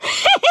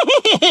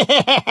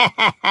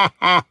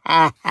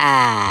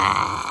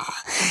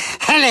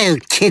Hello,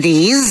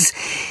 kiddies.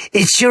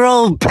 It's your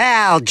old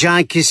pal,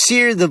 John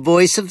Kassir, the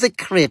voice of the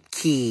Crypt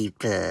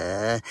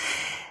Keeper.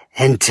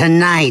 And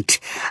tonight,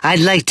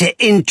 I'd like to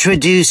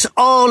introduce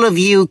all of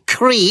you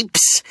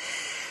creeps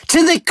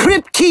to the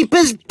Crypt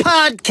Keepers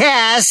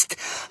podcast,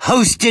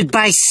 hosted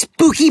by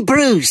Spooky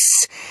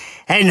Bruce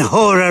and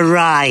Horror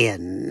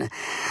Ryan.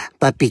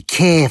 But be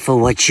careful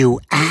what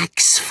you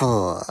ask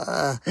for.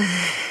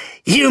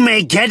 You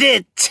may get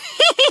it.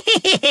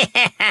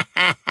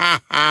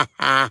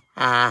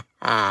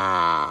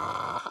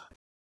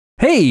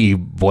 Hey,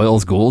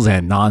 boils, ghouls,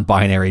 and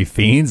non-binary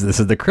fiends. This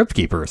is the Crypt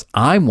Keepers.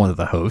 I'm one of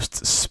the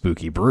hosts,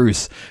 Spooky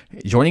Bruce.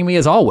 Joining me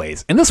as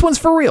always, and this one's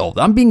for real.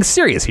 I'm being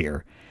serious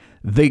here.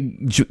 The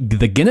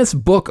Guinness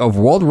Book of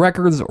World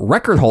Records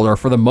record holder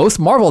for the most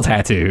Marvel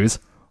tattoos,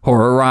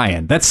 Horror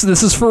Ryan. This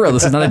is for real.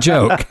 This is not a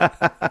joke.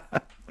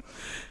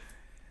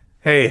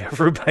 Hey,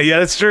 yeah,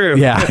 that's true.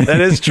 Yeah.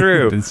 That is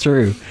true. It's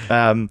true.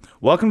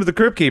 Welcome to the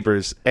Crypt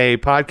Keepers, a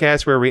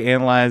podcast where we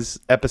analyze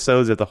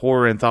episodes of the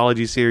horror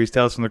anthology series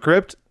Tales from the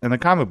Crypt and the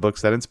comic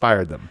books that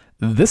inspired them.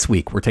 This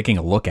week, we're taking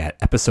a look at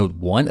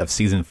episode 1 of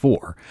season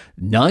 4,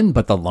 None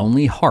But the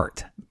Lonely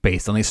Heart,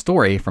 based on a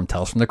story from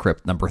Tales from the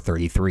Crypt number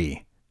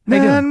 33.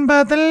 None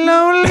but the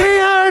lonely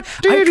heart.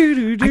 I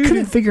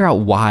couldn't figure out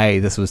why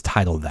this was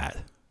titled that.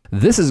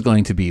 This is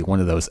going to be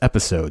one of those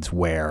episodes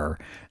where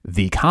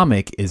the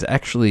comic is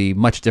actually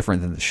much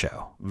different than the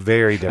show.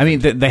 Very different. I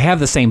mean, they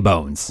have the same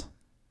bones.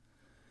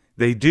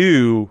 They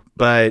do,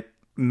 but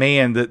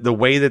man, the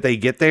way that they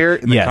get there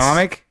in the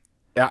comic,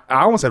 I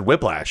almost had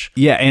whiplash.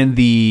 Yeah, and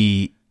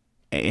the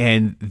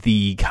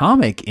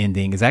comic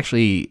ending is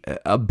actually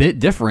a bit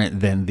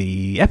different than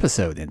the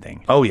episode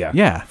ending. Oh, yeah.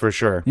 Yeah. For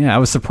sure. Yeah, I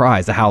was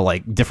surprised at how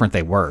different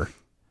they were.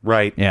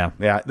 Right. Yeah.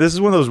 Yeah. This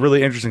is one of those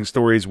really interesting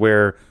stories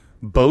where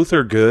both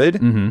are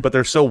good, but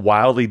they're so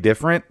wildly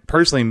different.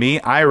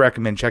 Personally, I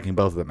recommend checking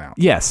both of them out.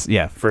 Yes,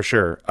 yeah. For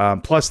sure.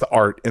 Plus the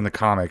art in the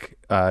comic,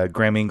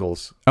 Graham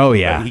Ingalls. Oh,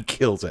 yeah. He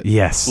kills it.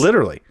 Yes.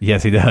 Literally.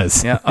 Yes, he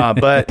does. Yeah.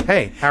 But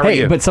hey, how are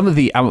you? But some of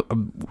the,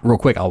 real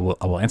quick, I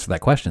will answer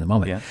that question in a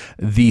moment. Yeah.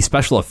 The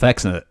special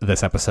effects in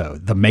this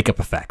episode, the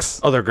makeup effects.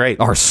 Oh, they're great.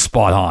 Are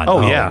spot on.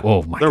 Oh, yeah.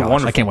 Oh, my They're gosh.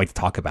 wonderful. I can't wait to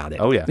talk about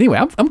it. Oh, yeah.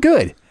 Anyway, I'm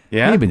good.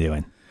 Yeah? How you been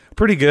doing?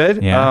 Pretty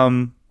good.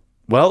 Yeah.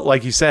 Well,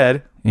 like you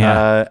said,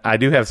 Yeah. I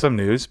do have some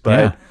news,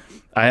 but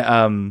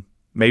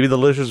maybe the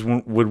listeners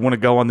would want to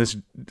go on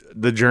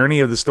the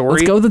journey of the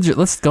story.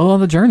 Let's go on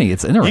the journey.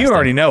 It's interesting. You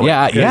already know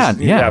it,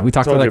 Yeah. We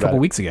talked told about it you a couple about it.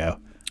 weeks ago.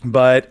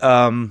 But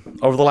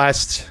over the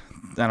last,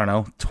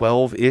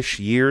 12-ish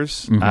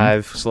years,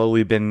 I've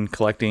slowly been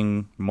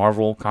collecting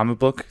Marvel comic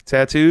book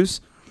tattoos,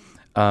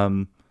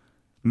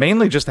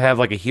 mainly just to have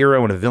like a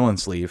hero and a villain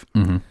sleeve.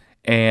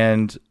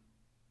 And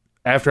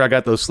after I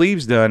got those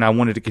sleeves done, I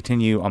wanted to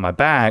continue on my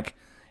back.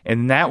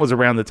 And that was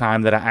around the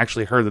time that I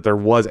actually heard that there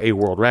was a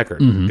world record,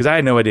 because I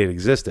had no idea it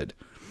existed.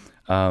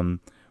 When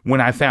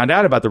I found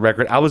out about the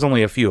record, I was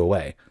only a few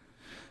away.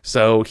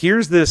 So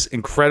here's this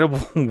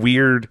incredible,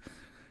 weird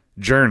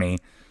journey.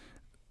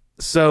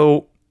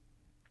 So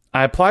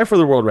I applied for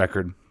the world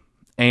record,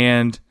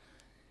 and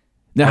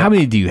Now, how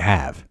many do you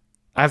have?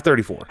 I have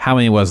 34. How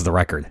many was the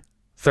record?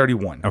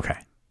 31. Okay.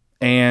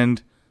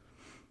 And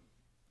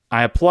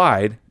I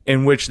applied,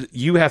 in which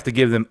you have to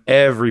give them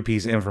every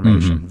piece of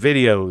information,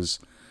 videos,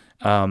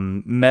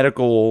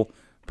 medical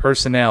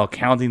personnel,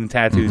 counting the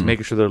tattoos,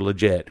 making sure they're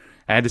legit.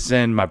 I had to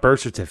send my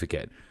birth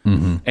certificate.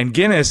 And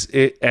Guinness,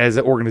 as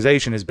an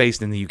organization, is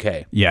based in the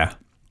UK. Yeah.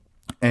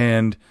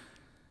 And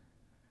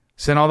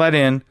sent all that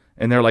in,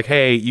 and they're like,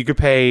 hey, you could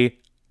pay,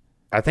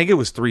 I think it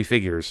was 3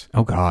 figures,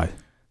 Oh, God.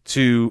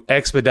 to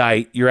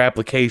expedite your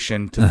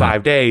application to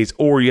 5 days,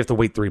 or you have to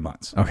wait 3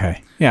 months.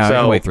 Okay. Yeah, So-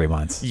 I'll wait 3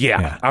 months.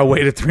 Yeah, I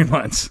waited 3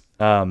 months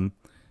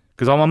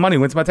because all my money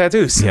went to my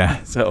tattoos.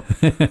 Yeah. So,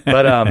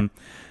 but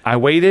I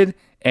waited,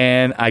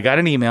 and I got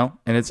an email,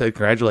 and it said,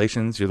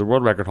 congratulations, you're the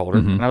world record holder.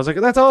 And I was like,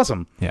 that's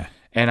awesome. Yeah.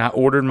 And I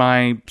ordered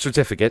my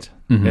certificate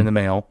in the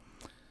mail.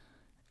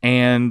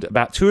 And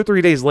about 2 or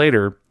 3 days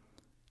later,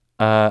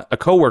 a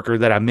coworker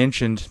that I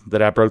mentioned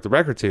that I broke the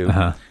record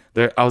to,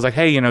 I was like,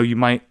 hey, you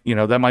might,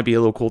 that might be a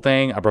little cool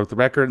thing. I broke the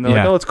record. And they're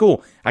like, oh, it's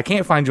cool. I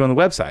can't find you on the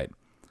website.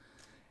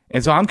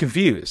 And so I'm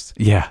confused.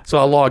 Yeah. So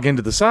I log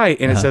into the site,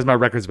 and it says my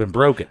record's been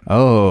broken.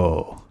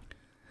 Oh.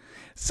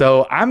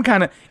 So I'm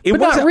kind of. But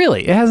not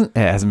really. It hasn't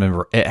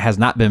been. It has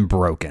not been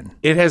broken.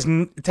 It has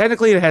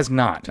technically. It has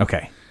not.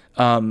 Okay.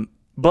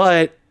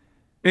 But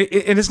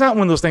and it's not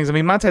one of those things. I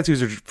mean, my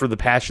tattoos are for the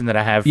passion that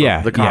I have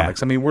for the comics.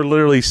 Yeah. I mean, we're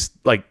literally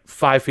like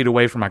 5 feet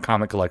away from my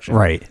comic collection.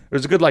 Right.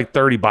 There's a good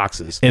 30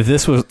 boxes. If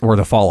this were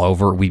to fall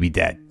over, we'd be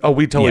dead. Oh,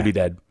 we'd totally be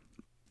dead.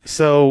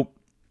 So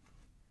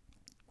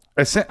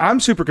I'm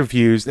super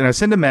confused, and I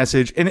send a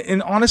message,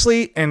 and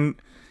honestly, and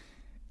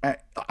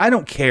I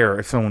don't care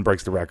if someone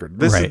breaks the record.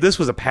 This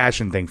was a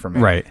passion thing for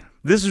me. Right.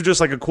 This was just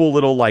like a cool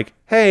little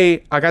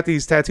hey, I got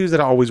these tattoos that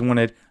I always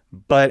wanted,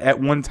 but at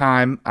one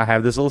time I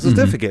have this little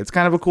certificate. It's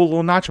kind of a cool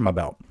little notch on my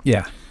belt.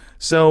 Yeah.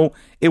 So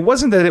it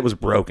wasn't that it was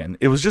broken.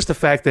 It was just the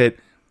fact that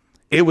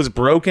it was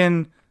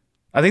broken.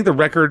 I think the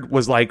record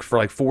was like for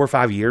like 4 or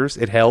 5 years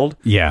it held.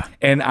 Yeah.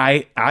 And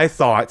I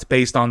thought,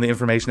 based on the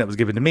information that was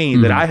given to me,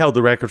 that I held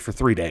the record for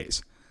 3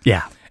 days.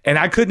 Yeah. And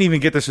I couldn't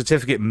even get the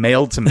certificate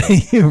mailed to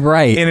me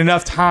Right. in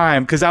enough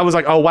time because I was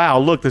like, oh, wow,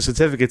 look, the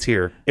certificate's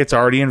here. It's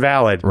already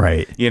invalid.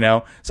 Right. You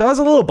know? So I was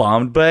a little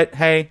bummed, but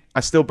hey, I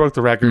still broke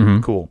the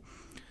record. Cool.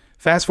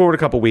 Fast forward a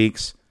couple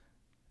weeks,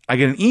 I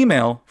get an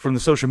email from the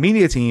social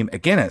media team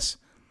at Guinness,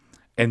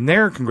 and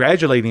they're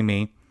congratulating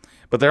me,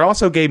 but they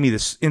also gave me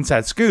this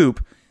inside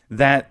scoop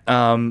that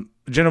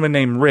gentleman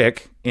named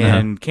Rick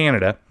in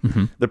Canada,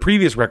 the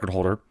previous record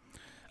holder,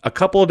 a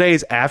couple of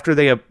days after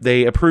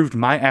they approved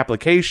my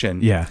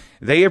application,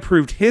 they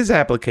approved his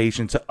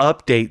application to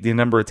update the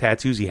number of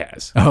tattoos he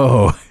has.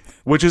 Oh.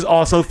 Which is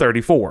also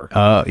 34.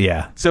 Oh,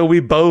 yeah. So we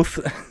both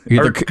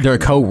they're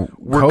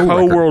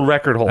co-world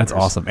record holders. That's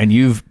awesome. And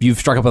you've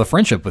struck up a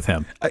friendship with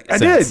him. I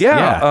did,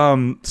 yeah.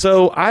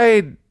 So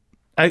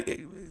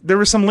there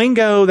was some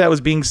lingo that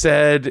was being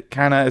said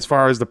kind of as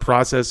far as the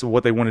process of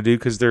what they want to do,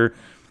 because there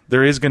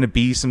is going to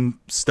be some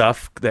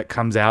stuff that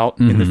comes out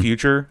in the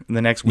future, in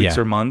the next weeks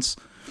or months,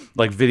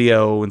 like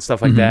video and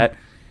stuff like that.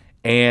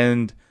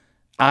 And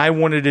I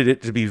wanted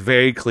it to be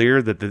very clear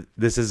that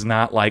this is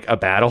not like a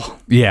battle.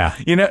 Yeah.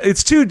 You know,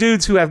 it's two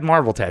dudes who have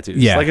Marvel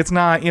tattoos. Yeah. Like, it's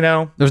not, you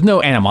know. There's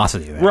no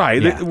animosity there.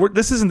 Right. Yeah.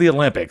 This isn't the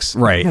Olympics.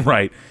 Right.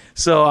 Right.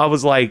 So I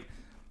was like,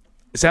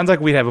 it sounds like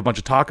we'd have a bunch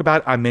of talk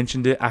about it. I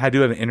mentioned it. I do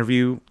have an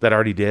interview that I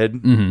already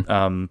did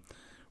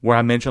where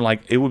I mentioned,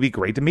 like, it would be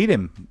great to meet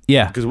him.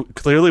 Yeah. Because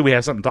clearly we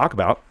have something to talk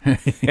about.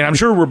 And I'm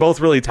sure we're both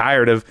really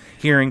tired of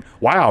hearing,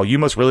 wow, you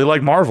must really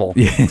like Marvel.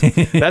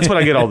 That's what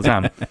I get all the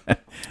time.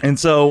 And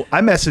so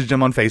I messaged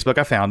him on Facebook.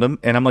 I found him.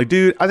 And I'm like,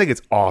 dude, I think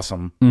it's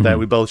awesome that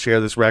we both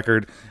share this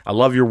record. I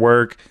love your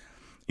work.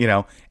 You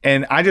know,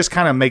 and I just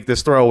kind of make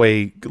this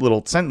throwaway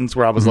little sentence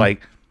where I was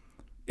like,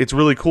 it's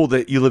really cool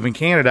that you live in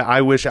Canada. I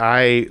wish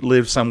I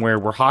lived somewhere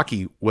where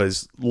hockey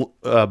was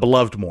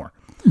beloved more.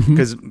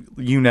 Because,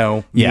 you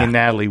know, me and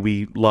Natalie,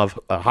 we love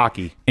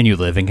hockey. And you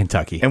live in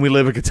Kentucky. And we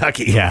live in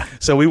Kentucky. Yeah.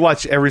 So we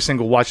watch every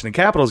single Washington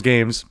Capitals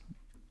games,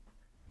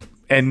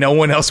 and no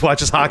one else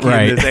watches hockey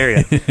in this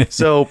area.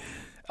 So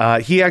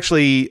he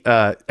actually,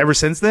 ever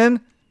since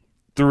then,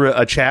 through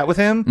a chat with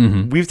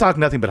him, we've talked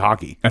nothing but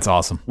hockey. That's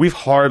awesome. We've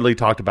hardly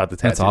talked about the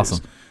tattoos. That's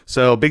awesome.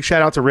 So big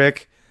shout out to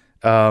Rick.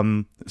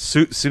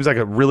 Seems like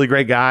a really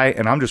great guy,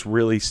 and I'm just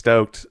really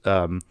stoked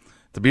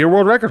to be a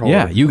world record holder.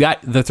 Yeah, you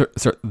got the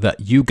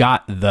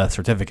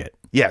certificate.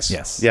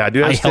 Yes. Yeah, I do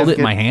have I a held it in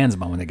certificate. my hands a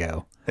moment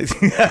ago. And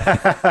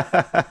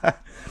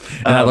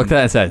I looked at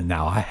it and said,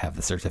 now I have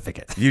the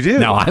certificate. You do?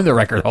 Now I'm the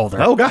record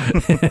holder. Oh, God.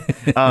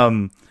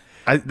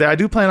 I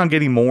do plan on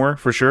getting more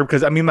for sure,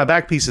 because, I mean, my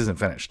back piece isn't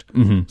finished.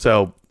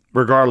 So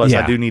regardless,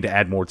 I do need to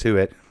add more to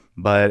it.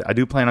 But I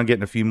do plan on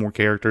getting a few more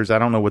characters. I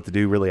don't know what to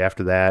do really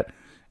after that.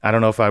 I don't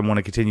know if I want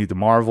to continue to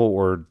Marvel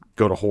or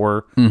go to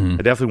horror. I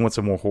definitely want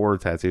some more horror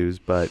tattoos.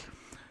 But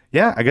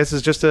yeah, I guess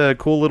it's just a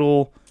cool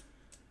little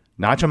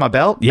notch on my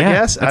belt. Yeah, I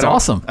guess. that's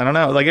awesome. I don't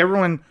know. Like,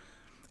 everyone,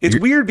 it's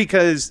weird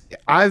because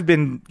I've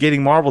been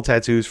getting Marvel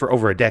tattoos for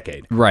over a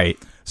decade. Right.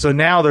 So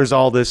now there's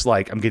all this,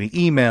 like, I'm getting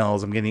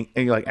emails, I'm getting,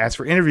 like, asked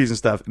for interviews and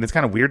stuff. And it's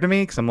kind of weird to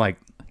me because I'm like,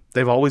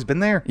 they've always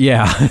been there.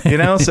 Yeah. You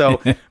know? So,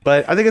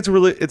 but I think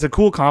it's a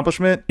cool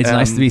accomplishment. It's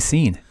nice to be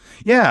seen.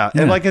 Yeah.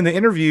 And like in the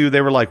interview,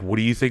 they were like, what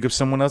do you think if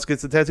someone else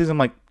gets the tattoos? I'm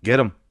like, get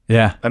them.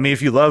 Yeah. I mean,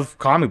 if you love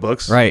comic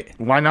books, right,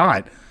 why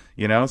not?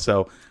 You know?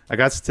 So I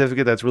got a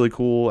certificate. That's really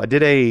cool. I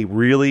did a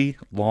really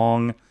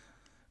long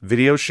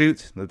video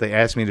shoot that they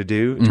asked me to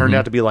do. It turned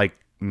out to be like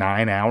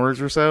 9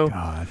 hours or so.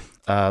 God.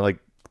 Like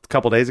a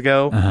couple days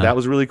ago. That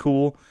was really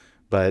cool.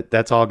 But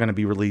that's all going to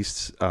be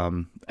released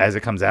as it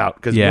comes out.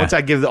 Because once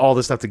I give all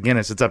this stuff to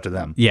Guinness, it's up to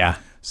them. Yeah.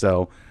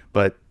 So,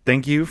 but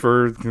thank you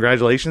for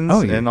congratulations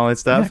and all that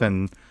stuff. Yeah.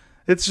 And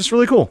it's just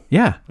really cool.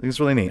 Yeah. I think it's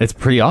really neat. It's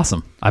pretty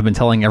awesome. I've been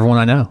telling everyone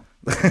I know.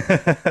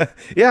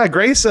 Yeah,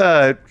 Grace,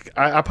 I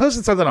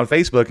posted something on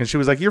Facebook and she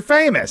was like, you're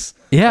famous.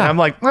 Yeah. And I'm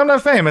like, I'm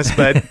not famous,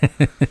 but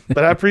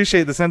but I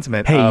appreciate the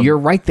sentiment. Hey, you're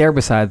right there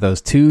beside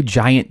those two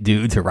giant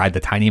dudes who ride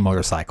the tiny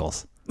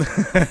motorcycles.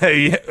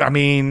 Yeah, I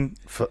mean,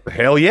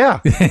 hell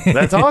yeah.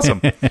 That's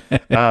awesome.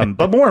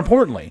 But more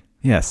importantly,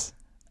 yes,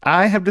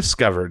 I have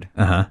discovered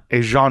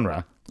a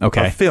genre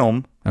of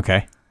film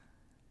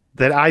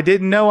that I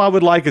didn't know I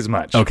would like as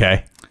much.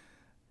 Okay.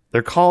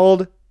 They're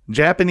called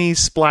Japanese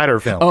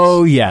splatter films.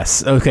 Oh,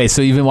 yes. Okay,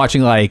 so you've been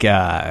watching, like,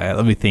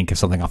 let me think of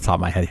something off the top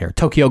of my head here.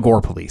 Tokyo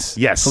Gore Police.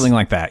 Yes. Something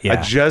like that, yeah.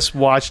 I just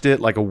watched it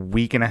like a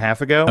week and a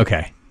half ago.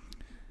 Okay.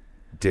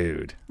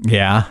 Dude.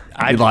 Yeah.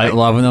 I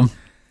loving them.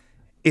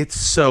 It's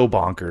so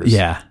bonkers.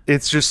 Yeah.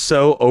 It's just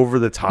so over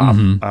the top.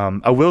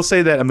 I will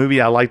say that a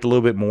movie I liked a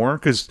little bit more,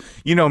 because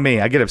you know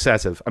me, I get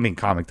obsessive. I mean,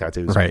 comic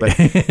tattoos. Right.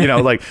 But, you know,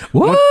 like,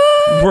 what?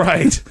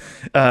 Right.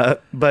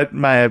 But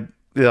my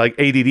like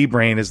ADD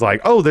brain is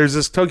like, oh, there's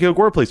this Tokyo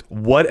Gore Police.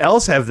 What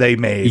else have they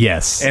made?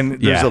 Yes. And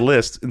there's a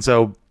list. And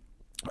so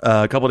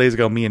a couple days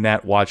ago, me and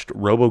Nat watched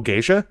Robo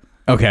Geisha.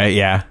 Okay,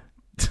 yeah.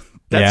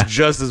 That's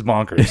just as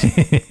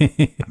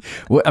bonkers.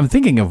 Well, I'm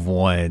thinking of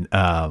one.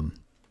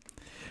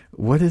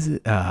 what is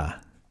it? Have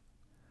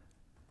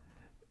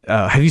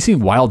you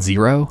seen Wild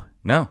Zero?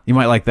 No. You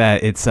might like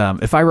that. It's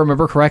if I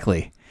remember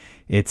correctly,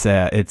 it's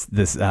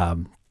this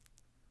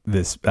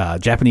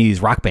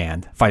Japanese rock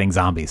band fighting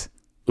zombies.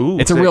 Ooh,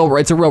 it's a real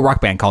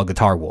rock band called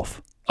Guitar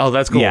Wolf. Oh,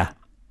 that's cool. Yeah.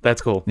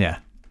 That's cool. Yeah.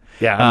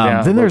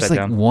 Yeah. Then there's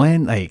like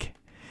one like,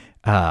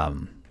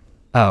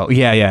 oh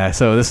yeah.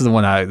 So this is the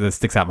one that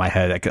sticks out in my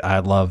head. I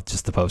love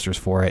just the posters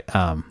for it.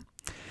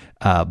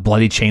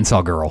 Bloody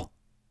Chainsaw Girl.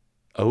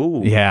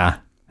 Oh yeah.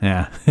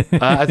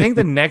 I think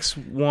the next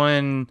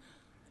one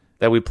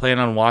that we plan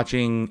on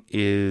watching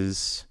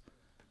is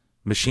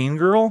Machine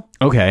Girl.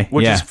 Okay.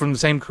 Which is from the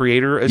same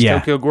creator as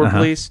Tokyo Gore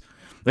Police.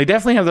 They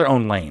definitely have their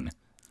own lane.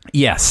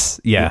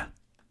 Yes. Yeah.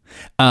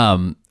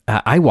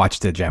 I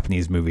watched a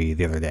Japanese movie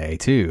the other day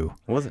too.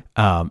 What was it?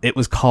 It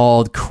was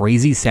called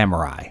Crazy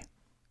Samurai.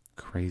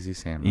 Crazy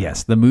Samurai.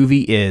 Yes. The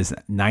movie is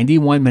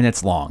 91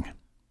 minutes long.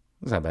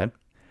 That's not bad.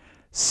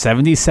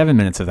 77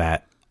 minutes of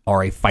that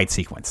are a fight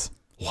sequence.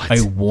 What?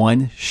 A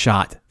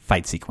one-shot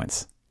fight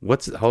sequence.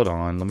 Hold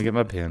on, let me get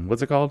my pen.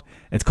 What's it called?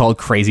 It's called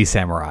Crazy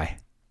Samurai.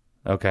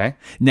 Okay.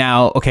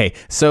 Now,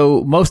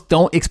 so most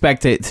don't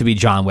expect it to be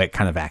John Wick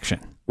kind of action.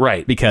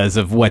 Right. Because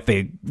of what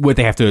they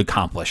have to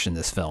accomplish in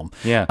this film.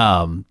 Yeah.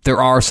 There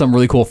are some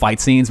really cool fight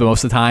scenes, but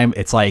most of the time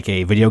it's like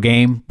a video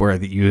game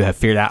where you have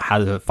figured out how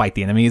to fight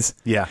the enemies.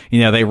 Yeah.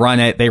 They run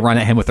at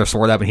him with their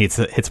sword up and he hits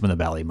him in the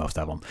belly, most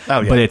of them. Oh,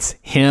 yeah. But it's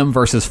him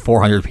versus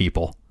 400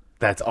 people.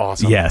 That's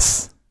awesome.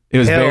 Yes. It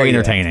was Hell very yeah.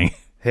 entertaining.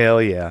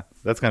 Hell yeah.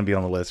 That's going to be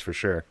on the list for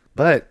sure.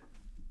 But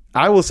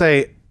I will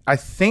say, I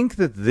think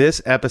that this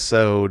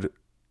episode,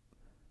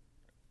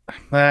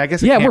 I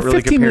guess Yeah, can't we're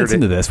really 15 minutes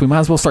into this. We might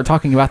as well start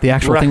talking about the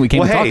actual thing we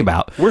came to talk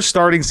about. We're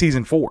starting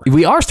season 4.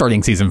 We are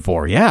starting season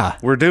 4, yeah.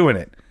 We're doing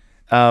it.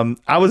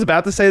 I was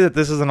about to say that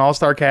this is an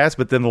all-star cast,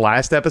 but then the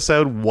last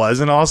episode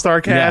was an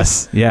all-star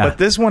cast. Yes, yeah. But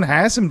this one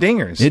has some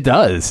dingers. It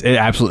does. It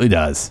absolutely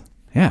does.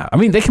 Yeah. I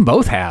mean, they can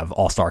both have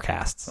all-star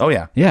casts. Oh,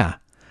 yeah. Yeah.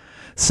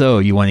 So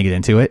you want to get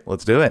into it?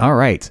 Let's do it. All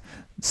right.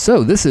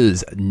 So this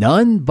is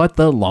None But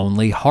the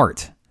Lonely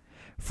Heart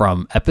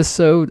from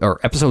episode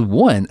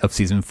 1 of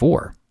season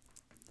 4.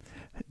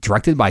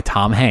 Directed by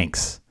Tom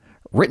Hanks.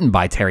 Written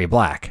by Terry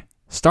Black.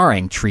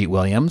 Starring Treat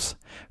Williams,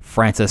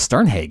 Frances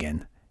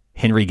Sternhagen,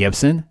 Henry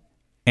Gibson,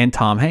 and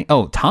Tom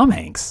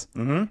Hanks,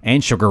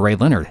 and Sugar Ray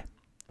Leonard.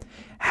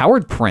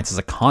 Howard Prince is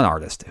a con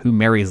artist who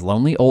marries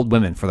lonely old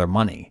women for their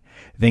money,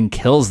 then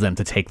kills them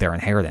to take their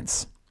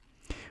inheritance.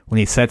 When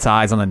he sets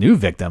eyes on a new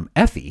victim,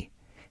 Effie,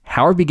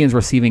 Howard begins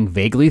receiving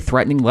vaguely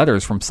threatening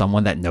letters from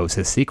someone that knows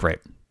his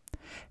secret.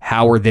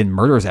 Howard then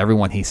murders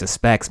everyone he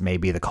suspects may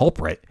be the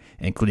culprit,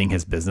 including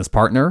his business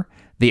partner,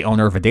 the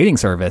owner of a dating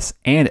service,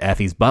 and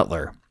Effie's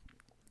butler.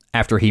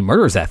 After he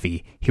murders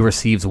Effie, he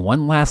receives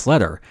one last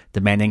letter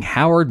demanding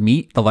Howard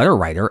meet the letter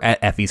writer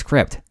at Effie's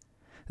crypt.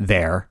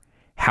 There,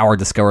 Howard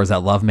discovers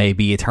that love may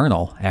be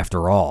eternal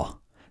after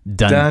all.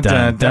 Dun dun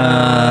dun.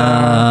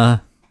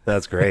 dun.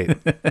 That's great.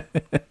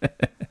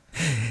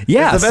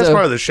 Yeah, it's the best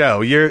part of the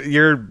show.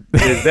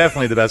 It's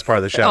definitely the best part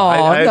of the show. Oh,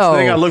 I no.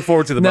 think I look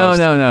forward to the most.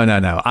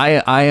 No.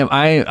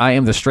 I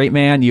am the straight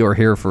man. You are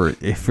here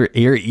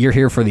you're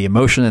here for the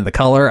emotion and the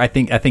color. I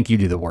think you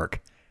do the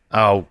work.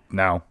 Oh,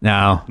 no.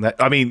 No.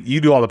 I mean,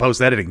 you do all the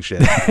post-editing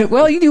shit.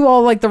 Well, you do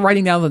all like the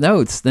writing down the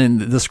notes, then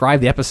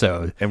describe the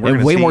episode and we're in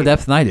gonna way see, more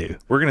depth than I do.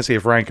 We're going to see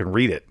if Ryan can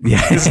read it. Yeah.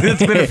 It's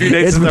been a few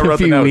days since I wrote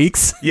the notes.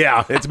 Weeks.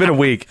 Yeah, it's been a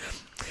week.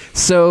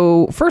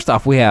 So first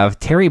off, we have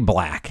Terry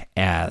Black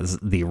as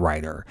the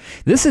writer.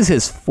 This is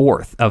his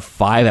 4th of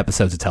 5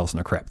 episodes of Tales from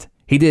the Crypt.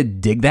 He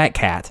did Dig That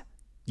Cat.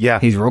 Yeah.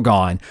 He's real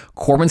gone.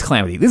 Corbin's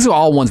Calamity. These are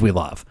all ones we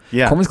love.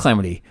 Yeah. Corbin's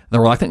Calamity, The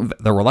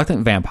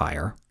Reluctant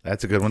Vampire.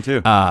 That's a good one,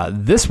 too.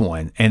 This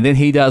one, and then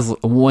he does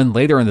one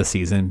later in the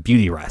season,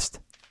 Beauty Rest.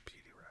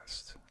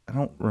 I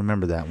don't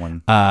remember that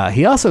one.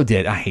 He also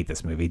did, I hate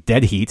this movie,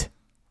 Dead Heat.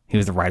 He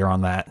was the writer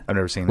on that. I've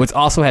never seen it. Which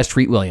also has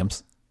Treat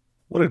Williams.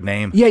 What a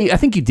name. Yeah, I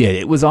think you did.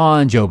 It was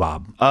on Joe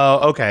Bob.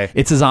 Oh, okay.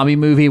 It's a zombie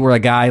movie where a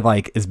guy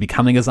like is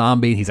becoming a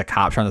zombie. He's a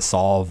cop trying to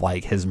solve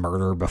like his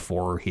murder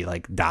before he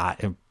like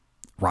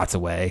rots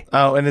away.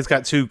 Oh, and it's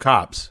got 2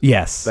 cops.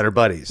 Yes. That are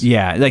buddies.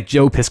 Yeah, like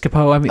Joe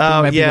Piscopo. I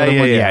mean, yeah.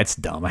 Yeah, it's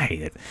dumb. I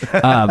hate it.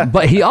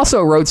 But he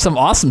also wrote some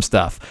awesome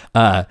stuff.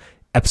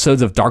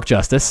 Episodes of Dark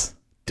Justice.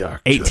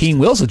 18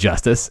 Wheels of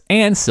Justice,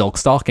 and Silk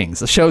Stockings.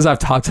 The shows I've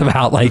talked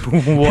about like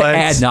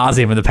ad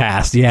nauseum in the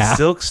past. Yeah.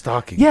 Silk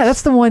Stockings. Yeah,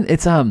 that's the one.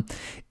 It's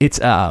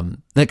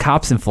the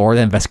cops in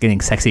Florida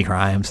investigating sexy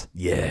crimes.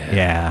 Yeah.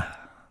 Yeah.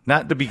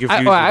 Not to be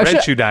confused with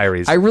Red Shoe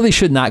Diaries. I really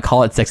should not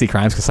call it sexy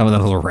crimes because some of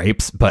those are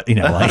rapes, but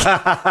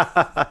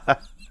like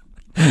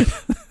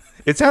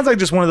it sounds like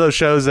just one of those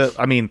shows that,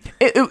 I mean,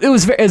 it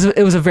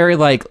was a very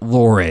like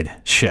lurid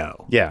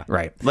show. Yeah.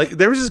 Right. Like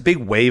there was this big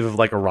wave of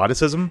like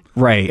eroticism.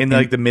 Right. In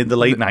like the mid to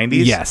late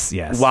 90s.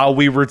 Yes. While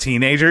we were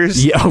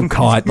teenagers. Yeah, oh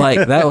God.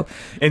 Like that.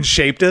 And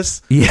shaped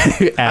us.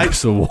 Yeah,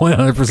 absolutely.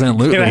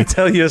 100%. Can I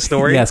tell you a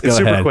story? Yes, go It's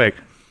ahead. super quick.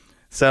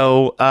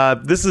 So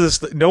this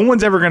is no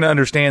one's ever going to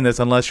understand this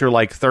unless you're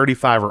like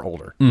 35 or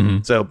older.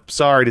 Mm-hmm. So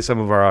sorry to some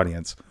of our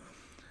audience.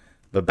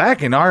 But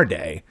back in our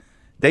day,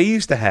 they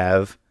used to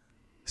have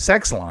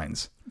sex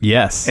lines.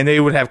 Yes. And they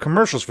would have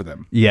commercials for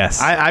them.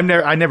 Yes. I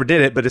never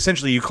did it, but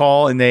essentially you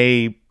call and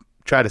they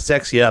try to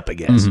sex you up, I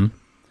guess. Mm-hmm.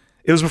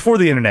 It was before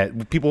the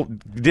internet. People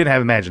didn't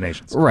have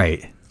imaginations.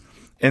 Right.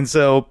 And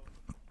so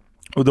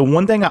the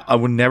one thing I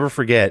would never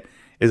forget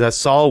is I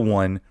saw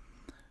one,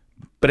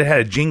 but it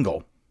had a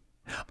jingle.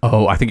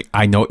 Oh, I think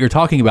I know what you're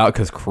talking about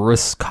because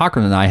Chris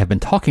Cochran and I have been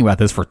talking about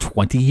this for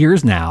 20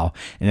 years now.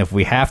 And if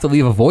we have to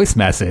leave a voice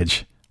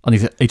message on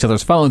each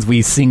other's phones,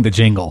 we sing the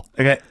jingle.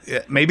 Okay,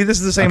 maybe this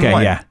is the same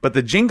one. Yeah. But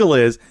the jingle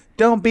is,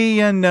 don't be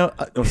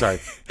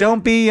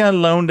don't be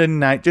alone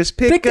tonight. Just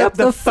pick up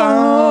the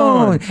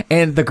phone.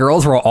 And the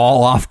girls were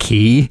all off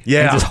key.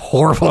 Yeah. And just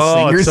horrible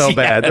Oh, singers. it's so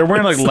bad. They're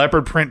wearing like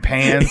leopard print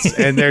pants,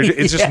 and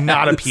it's just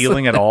not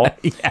appealing at all.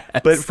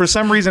 Yes. But for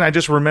some reason, I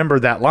just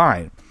remembered that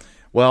line.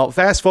 Well,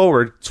 fast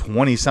forward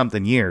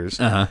 20-something years,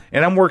 and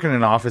I'm working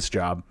an office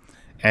job.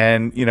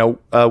 And, you know,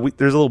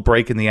 there's a little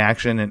break in the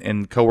action,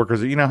 and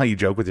coworkers, you know how you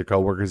joke with your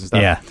coworkers and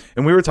stuff? Yeah.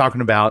 And we were talking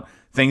about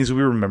things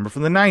we remember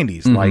from the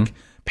 90s, like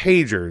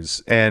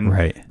pagers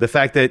and the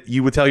fact that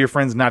you would tell your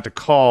friends not to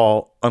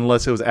call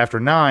unless it was after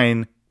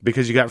 9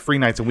 because you got free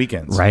nights and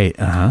weekends. Right.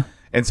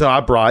 And so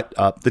I brought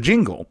up the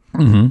jingle.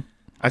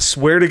 I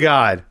swear to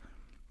God,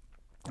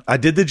 I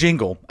did the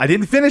jingle. I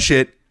didn't finish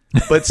it,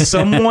 but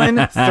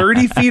someone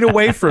 30 feet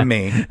away from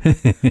me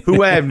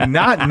who I have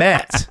not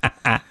met,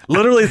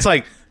 literally it's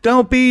like,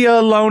 don't be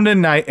alone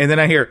tonight. And then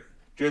I hear,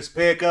 just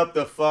pick up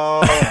the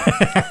phone.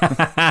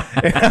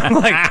 And I'm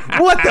like,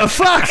 what the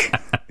fuck?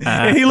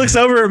 And he looks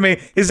over at me.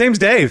 His name's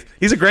Dave.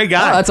 He's a great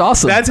guy. Oh, that's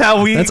awesome. That's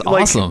how we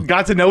awesome.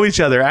 got to know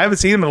each other. I haven't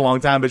seen him in a long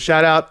time, but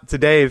shout out to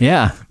Dave.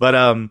 Yeah. But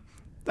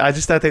I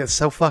think it's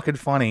so fucking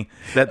funny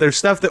that there's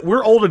stuff that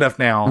we're old enough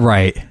now.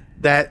 Right.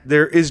 That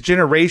there is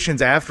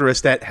generations after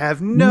us that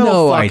have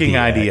no fucking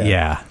idea.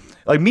 Yeah.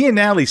 Like me and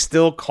Natalie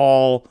still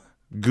call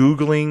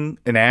Googling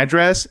an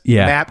address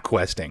map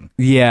questing.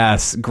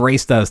 Yes.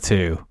 Grace does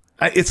too.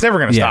 It's never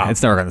going to stop.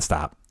 It's never going to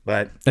stop.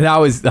 But And I'm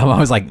always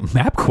like,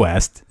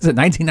 MapQuest? Is it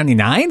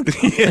 1999?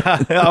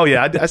 yeah. Oh,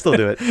 yeah. I still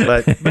do it.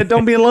 But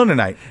don't be alone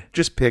tonight.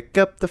 Just pick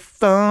up the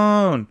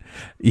phone.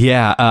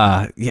 Yeah.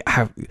 A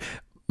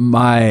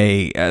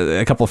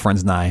couple of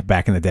friends and I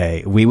back in the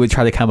day, we would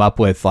try to come up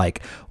with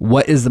like,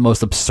 what is the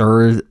most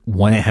absurd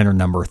 1-800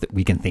 number that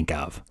we can think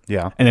of?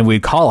 Yeah. And then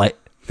we'd call it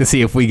to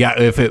see if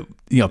it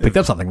picked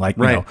up something like,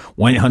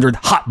 1-800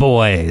 Hot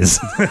Boys.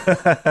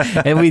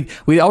 And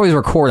we'd always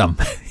record them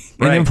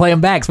and then play them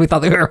back. So we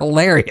thought they were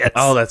hilarious.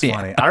 Oh, that's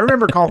funny. I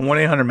remember calling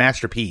 1-800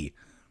 Master P.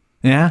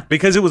 Yeah.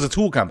 Because it was a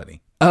tool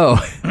company. Oh,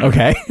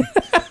 okay.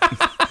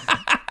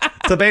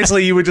 So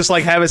basically, you would just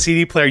like have a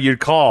CD player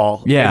you'd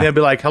call, and they'd be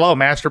like, "Hello,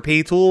 Master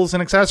P Tools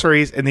and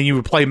Accessories," and then you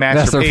would play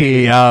Master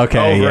P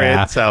over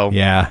it. So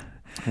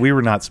we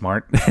were not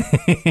smart.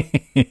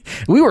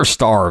 We were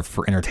starved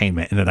for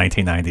entertainment in the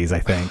 1990s.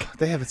 I think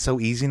they have it so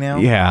easy now.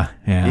 Yeah.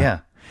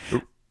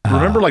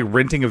 Remember like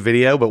renting a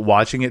video but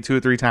watching it 2 or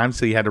 3 times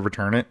so you had to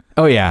return it?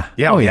 Oh yeah.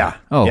 Yeah. Oh yeah.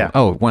 Oh, yeah.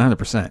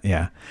 100%.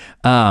 Yeah.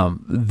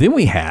 Then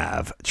we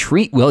have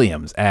Treat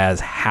Williams as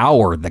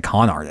Howard the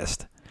con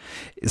artist.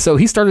 So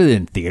he started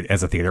in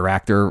as a theater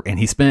actor, and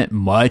he spent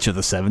much of the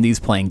 70s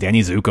playing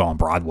Danny Zuko on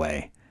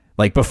Broadway.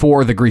 Like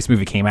before the Grease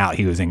movie came out,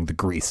 he was in the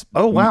Grease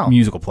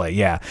musical play.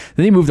 Yeah.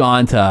 Then he moved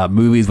on to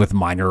movies with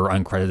minor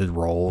uncredited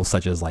roles,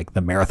 such as like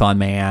The Marathon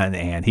Man,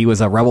 and he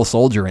was a rebel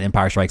soldier in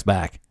Empire Strikes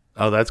Back.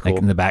 Oh, that's cool.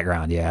 Like in the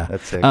background, yeah.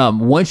 That's sick.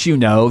 Once you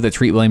know that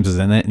Treat Williams is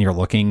in it and you're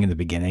looking in the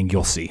beginning,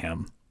 you'll see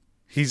him.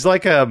 He's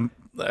like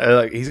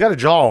he's got a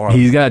jaw on him.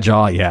 He's got a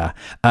jaw, yeah.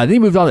 Then he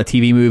moved on to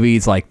TV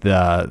movies like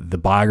the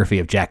biography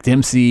of Jack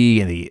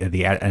Dempsey and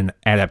an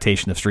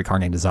adaptation of Streetcar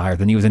Named Desire.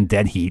 Then he was in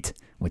Dead Heat,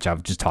 which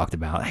I've just talked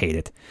about. I hate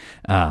it.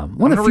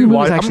 One of the few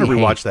movies I actually I'm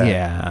gonna rewatch that.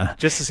 Yeah,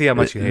 just to see how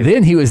much you hate it.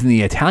 Then he was in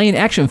the Italian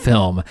action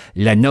film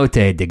La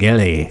Notte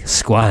delle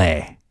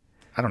Squale.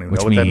 I don't even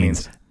know what that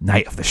means.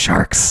 Night of the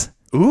Sharks.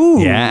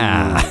 Ooh,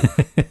 yeah.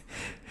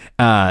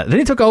 Then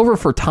he took over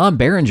for Tom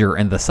Berenger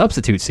in the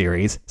Substitute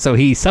series. So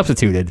he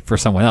substituted for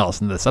someone else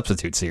in the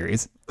Substitute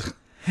series,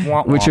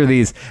 which are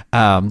these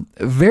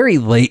very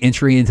late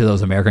entry into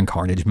those American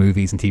Carnage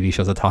movies and TV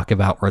shows I talk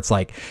about, where it's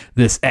like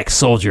this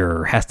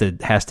ex-soldier has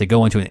to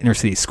go into an inner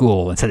city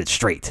school and set it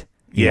straight.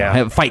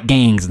 Fight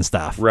gangs and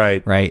stuff.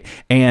 Right.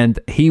 And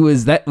he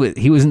was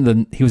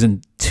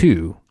in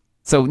 2.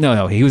 So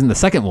no, he was in the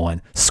second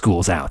one,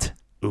 School's Out.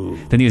 Ooh.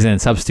 Then he was in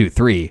Substitute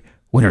 3,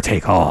 Winner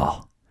Take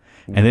All.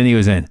 And then he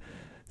was in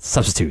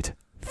Substitute,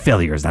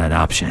 Failure is Not an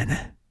Option.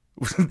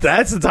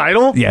 That's the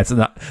title? Yeah,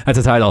 that's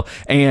a title.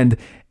 And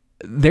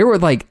there were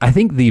like, I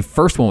think the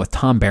first one with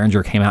Tom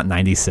Berenger came out in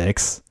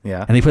 96.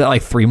 Yeah. And they put out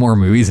like 3 more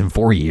movies in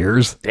 4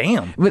 years.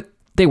 Damn. But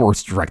they were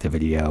direct to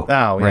video.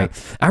 Oh, yeah.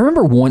 Right. I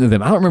remember one of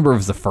them. I don't remember if it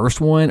was the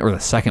first one or the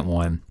second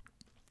one,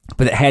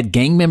 but it had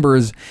gang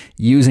members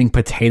using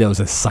potatoes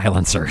as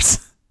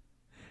silencers.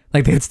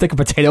 Like they'd stick a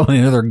potato in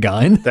another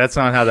gun. That's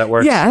not how that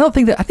works. Yeah, I don't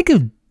think that.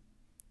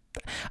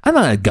 I'm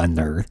not a gun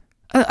nerd.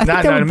 I think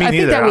Not- that not would, me I think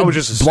neither. that I would would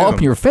just blow up assume.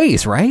 in your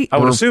face, right? I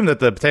would Or- assume that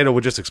the potato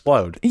would just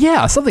explode.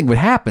 Yeah, something would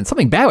happen.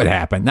 Something bad would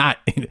happen. Not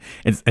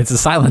it's a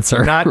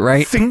silencer, Not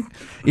right? think-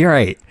 You're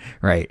right,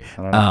 right.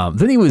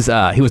 Then he was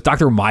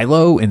Dr.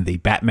 Milo in the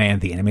Batman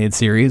the animated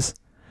series.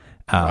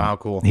 Wow,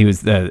 cool. He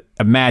was a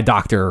mad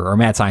doctor or a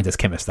mad scientist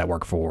chemist that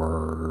worked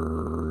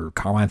for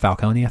Carmine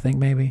Falcone, I think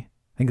maybe.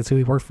 I think that's who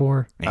he worked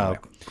for. Anyway.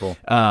 Oh, cool.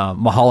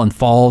 Mulholland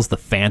Falls, the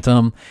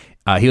Phantom.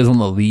 He was one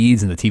of the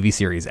leads in the TV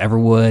series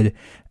Everwood.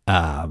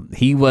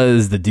 He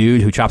was the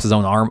dude who chops his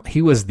own arm.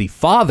 He was the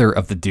father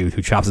of the dude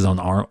who chops his own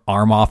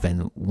arm off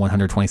in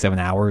 127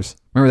 hours.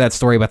 Remember that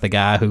story about the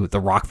guy who the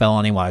rock fell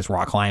on him while he was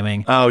rock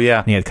climbing? Oh, yeah.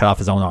 And he had cut off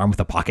his own arm with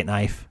a pocket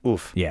knife.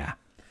 Oof. Yeah.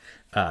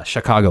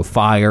 Chicago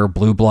Fire,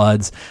 Blue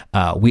Bloods.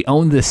 We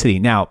Own This City.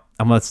 Now,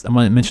 I'm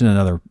gonna mention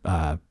another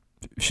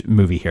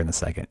movie here in a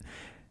second.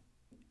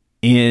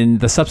 In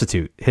The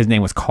Substitute, his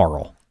name was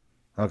Carl.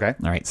 Okay.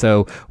 All right.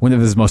 So one of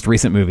his most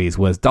recent movies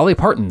was Dolly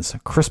Parton's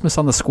Christmas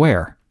on the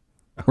Square,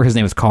 where his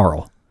name is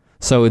Carl.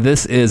 So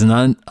this is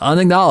an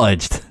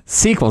unacknowledged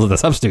sequel to the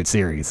Substitute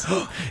series.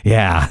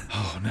 Yeah.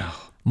 Oh, no.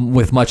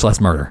 With much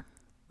less murder.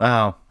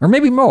 Oh, Or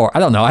maybe more. I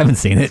don't know. I haven't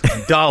seen it.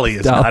 Dolly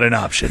is not an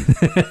option.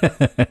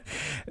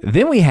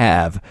 Then we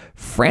have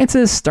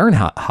Frances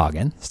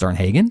Sternhagen,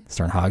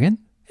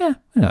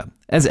 yeah,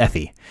 as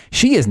Effie.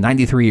 She is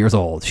 93 years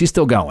old. She's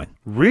still going.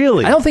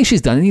 Really? I don't think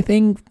she's done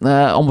anything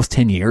almost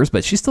 10 years,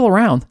 but she's still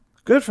around.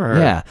 Good for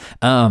her.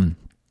 Yeah.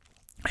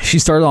 She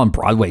started on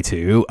Broadway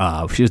too.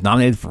 She was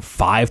nominated for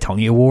 5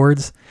 Tony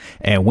Awards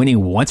and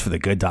winning once for The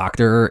Good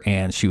Doctor.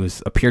 And she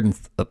appeared in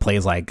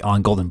plays like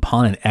On Golden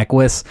Pond and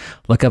Equus.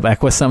 Look up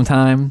Equus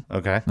sometime.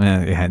 Okay.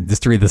 Yeah,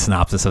 just to read the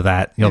synopsis of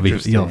that, you'll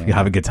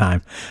have a good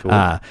time.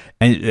 Cool.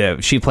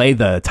 And she played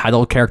the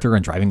title character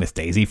in Driving Miss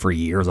Daisy for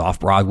years off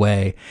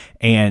Broadway,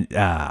 and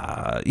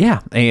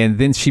and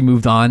then she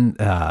moved on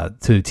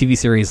to TV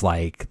series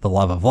like The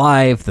Love of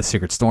Life, The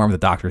Secret Storm, The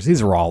Doctors.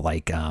 These are all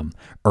like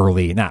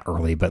not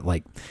early, but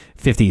like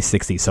 50s,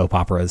 60s soap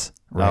operas.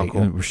 Right, Oh,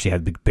 cool. where she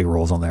had big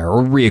roles on there,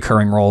 or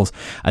reoccurring roles.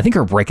 I think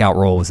her breakout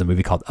role was a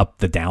movie called Up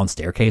the Down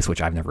Staircase,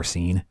 which I've never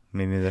seen.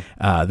 Me neither.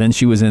 Then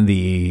she was in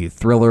the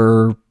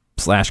thriller /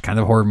 kind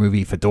of horror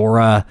movie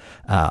Fedora,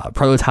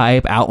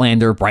 Prototype,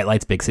 Outlander, Bright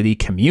Lights, Big City,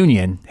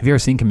 Communion. Have you ever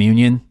seen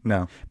Communion?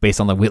 No. Based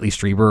on the Whitley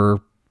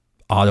Strieber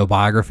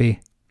autobiography.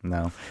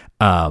 No.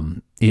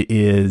 It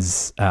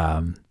is.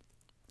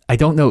 I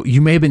don't know.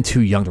 You may have been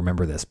too young to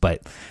remember this,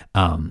 but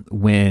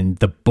when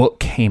the book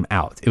came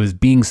out,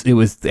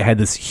 it had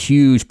this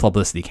huge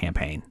publicity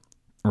campaign,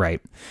 right?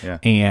 Yeah.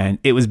 And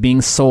it was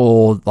being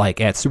sold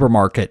like at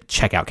supermarket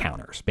checkout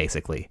counters,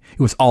 basically. It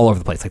was all over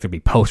the place. Like there'd be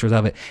posters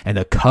of it, and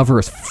the cover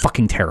is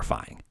fucking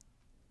terrifying.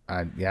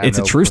 It's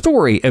a true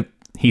story.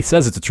 He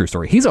says it's a true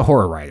story. He's a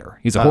horror writer.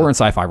 He's a horror and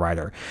sci-fi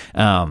writer.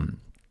 Kind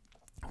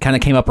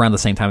of came up around the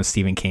same time as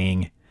Stephen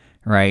King.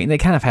 Right. And they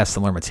kind of have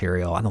similar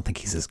material. I don't think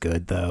he's as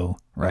good though.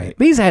 Right.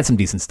 But he's had some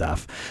decent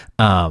stuff.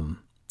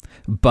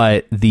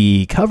 But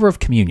the cover of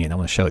Communion, I'm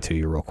going to show it to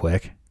you real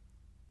quick.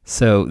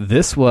 So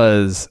this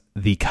was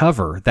the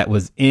cover that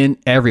was in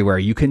everywhere.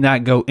 You could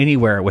not go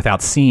anywhere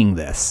without seeing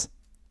this.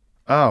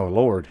 Oh,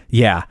 Lord.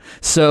 Yeah.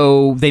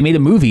 So they made a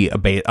movie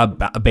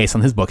based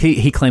on his book.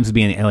 He claims to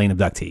be an alien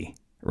abductee.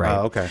 Right.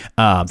 Oh, okay.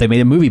 They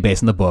made a movie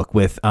based on the book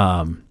with,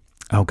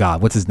 oh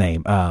God, what's his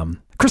name?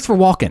 Christopher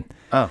Walken.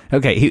 Oh.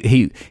 Okay.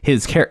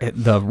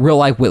 The real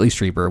life Whitley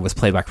Strieber was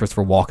played by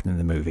Christopher Walken in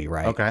the movie,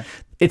 right? Okay.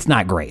 It's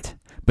not great,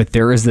 but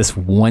there is this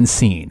one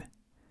scene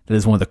that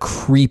is one of the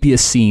creepiest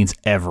scenes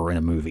ever in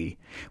a movie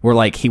where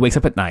like he wakes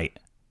up at night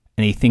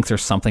and he thinks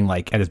there's something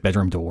like at his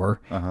bedroom door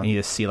and you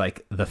just see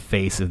like the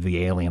face of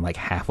the alien like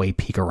halfway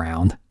peek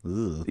around.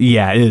 Ugh.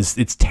 Yeah,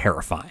 it's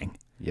terrifying.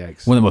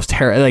 Yikes. One of the most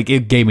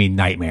it gave me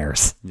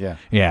nightmares. Yeah.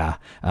 Yeah.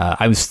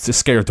 I was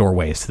scared of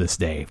doorways to this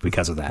day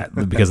because of that,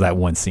 because of that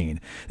one scene.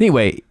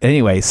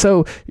 Anyway,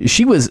 so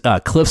she was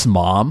Cliff's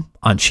mom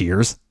on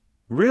Cheers.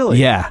 Really?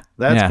 Yeah.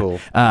 That's cool.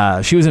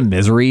 She was in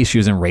Misery. She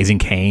was in Raising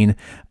Cain,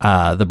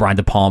 the Brian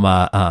De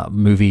Palma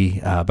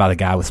movie about a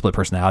guy with split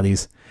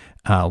personalities,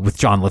 with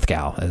John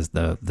Lithgow as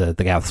the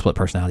guy with split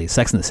personalities.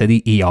 Sex and the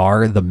City,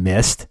 ER, The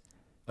Mist.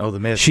 Oh, The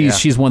Mist.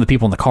 She's one of the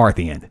people in the car at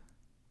the end.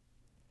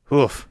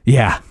 Oof.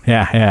 Yeah.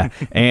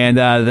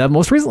 And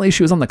most recently,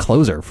 she was on The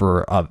Closer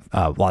for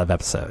a lot of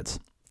episodes.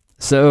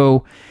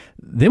 So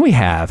then we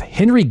have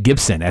Henry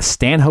Gibson as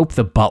Stanhope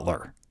the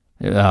butler,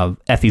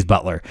 Effie's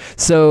butler.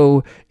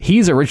 So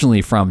he's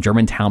originally from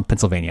Germantown,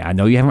 Pennsylvania. I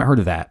know you haven't heard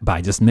of that, but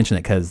I just mentioned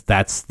it because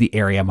that's the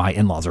area my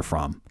in-laws are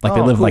from. Like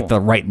they live cool. like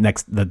right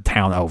next the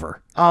town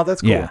over. Oh,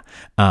 that's cool. Yeah.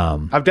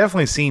 I've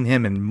definitely seen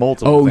him in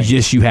multiple Oh, things.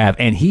 yes, you have.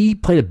 And he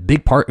played a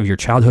big part of your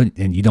childhood,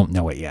 and you don't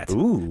know it yet.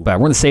 Ooh. But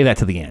we're going to save that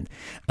to the end.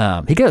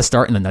 He got a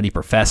start in The Nutty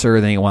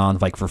Professor, then he went on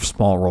like for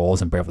small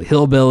roles in Beverly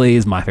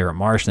Hillbillies, My Favorite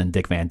Martian, and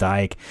Dick Van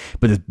Dyke.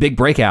 But his big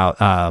breakout,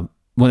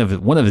 one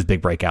of his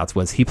big breakouts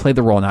was he played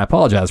the role, and I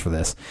apologize for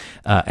this,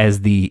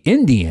 as the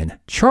Indian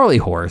Charlie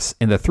Horse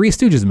in the Three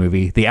Stooges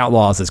movie, The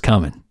Outlaws Is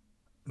Coming.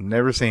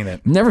 Never seen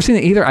it. Never seen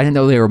it either. I didn't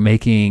know they were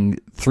making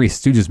Three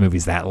Stooges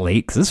movies that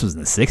late because this was in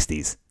the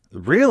 60s.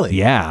 Really?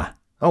 Yeah.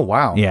 Oh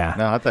wow. Yeah.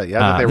 No, I thought they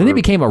were. Then he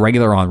became a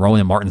regular on Rowan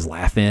and Martin's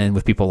Laugh-In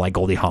with people like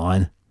Goldie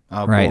Hawn.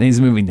 Oh, right. cool. And he's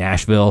in the movie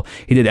Nashville.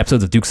 He did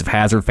episodes of Dukes of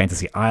Hazzard,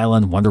 Fantasy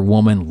Island, Wonder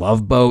Woman,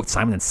 Love Boat,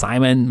 Simon and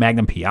Simon,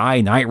 Magnum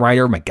PI, Knight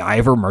Rider,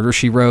 MacGyver, Murder,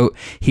 She Wrote.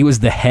 He was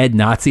the head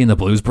Nazi in the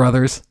Blues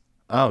Brothers.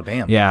 Oh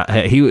damn.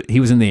 Yeah, he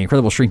was in The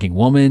Incredible Shrinking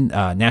Woman,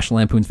 National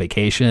Lampoon's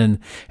Vacation,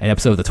 an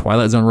episode of the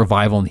Twilight Zone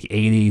revival in the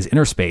 80s,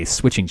 Interspace,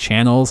 Switching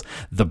Channels,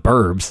 The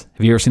Burbs.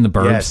 Have you ever seen The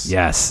Burbs?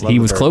 Yes. He Love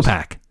was The Burbs.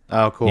 Klopak.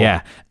 Oh cool.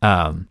 Yeah.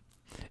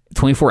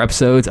 24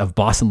 episodes of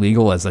Boston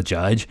Legal as a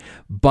judge,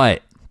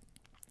 but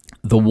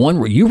the one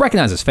where you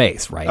recognize his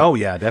face, right? Oh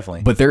yeah,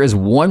 definitely. But there is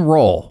one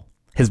role,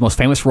 his most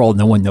famous role,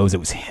 no one knows it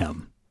was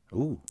him.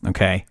 Ooh.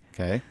 Okay?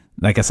 Okay.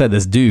 Like I said,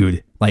 this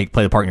dude, like,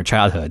 played a part in your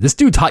childhood. This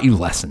dude taught you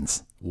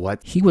lessons.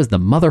 What? He was the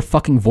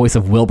motherfucking voice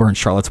of Wilbur in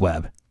Charlotte's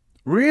Web.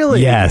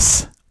 Really?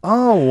 Yes.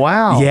 Oh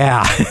wow.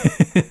 Yeah.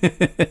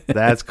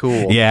 That's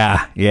cool.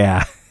 Yeah.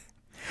 I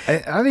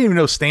didn't even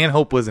know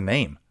Stanhope was a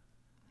name.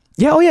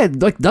 Yeah. Oh, yeah.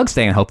 Like Doug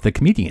Stanhope, the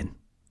comedian.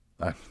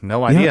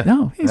 No idea.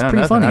 no, he's pretty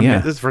nothing. funny, I mean, yeah.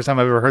 this is the first time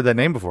I've ever heard that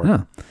name before.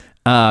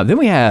 Yeah. Then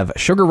we have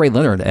Sugar Ray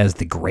Leonard as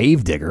the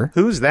Grave Digger.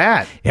 Who's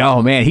that?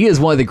 Oh man, he is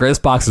one of the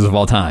greatest boxers of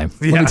all time.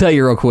 Let me tell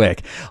you real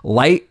quick.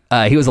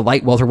 He was a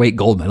light welterweight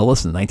gold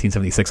medalist in the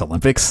 1976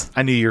 Olympics.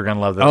 I knew you were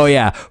gonna love this. Oh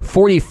yeah,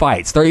 40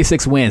 fights,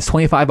 36 wins,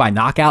 25 by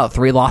knockout,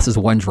 3 losses,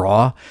 1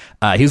 draw.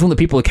 He was one of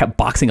the people who kept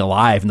boxing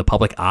alive in the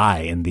public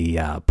eye in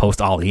the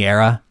post-Ali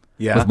era.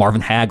 Yeah. With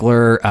Marvin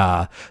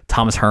Hagler,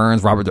 Thomas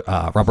Hearns,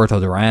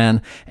 Roberto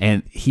Duran,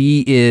 and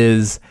he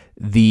is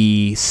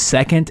the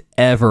second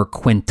ever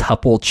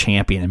quintuple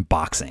champion in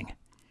boxing.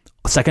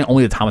 Second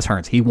only to Thomas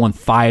Hearns. He won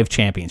 5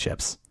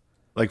 championships.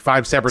 Like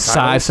 5 separate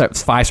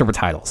titles. Five separate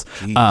titles.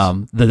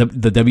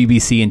 The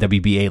WBC and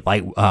WBA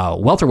light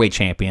welterweight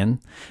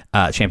championship,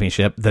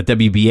 the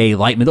WBA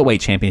light middleweight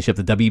championship,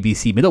 the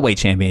WBC middleweight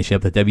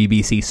championship, the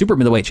WBC super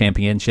middleweight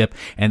championship,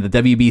 and the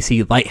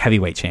WBC light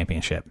heavyweight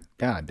championship.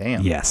 God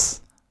damn.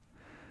 Yes.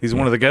 He's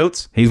one of the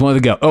GOATs? He's one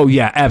of the GOATs. Oh,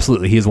 yeah,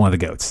 absolutely. He is one of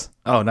the GOATs.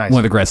 Oh, nice. One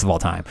of the greatest of all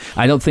time.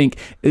 I don't think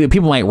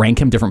people might rank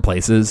him different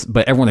places,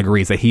 but everyone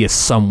agrees that he is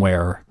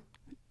somewhere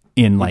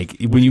in, like,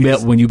 when you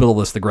build a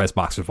list of the greatest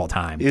boxers of all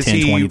time. Is 10,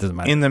 he 20, doesn't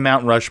matter. in the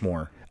Mount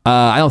Rushmore?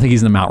 I don't think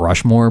he's in the Mount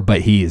Rushmore,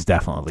 but he is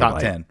definitely Top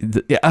like, 10.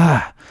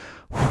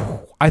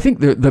 I think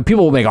the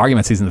people will make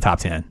arguments he's in the top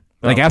 10.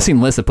 Like, I've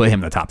seen lists that put him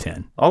in the top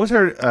 10. Always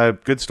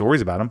heard good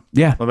stories about him.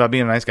 Yeah. About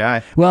being a nice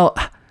guy. Well,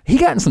 he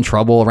got in some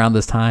trouble around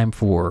this time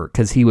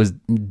because he was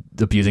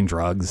abusing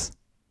drugs.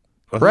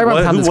 Right around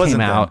the time this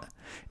came out.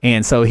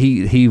 And so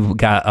he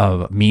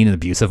got mean and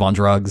abusive on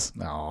drugs.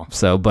 No.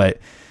 So, but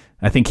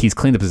I think he's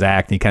cleaned up his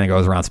act and he kind of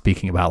goes around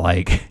speaking about,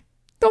 like,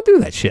 don't do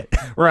that shit.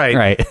 Right.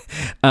 Right.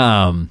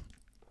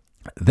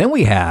 Then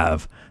we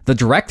have the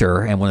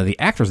director and one of the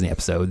actors in the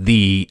episode,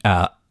 the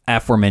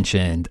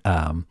aforementioned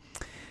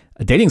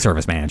dating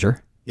service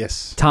manager.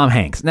 Yes. Tom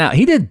Hanks. Now,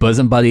 he did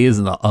Bosom Buddies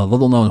and a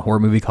little-known horror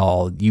movie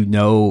called He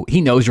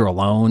Knows You're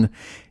Alone,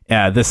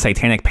 this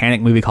satanic panic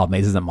movie called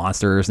Mazes and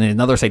Monsters, and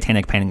another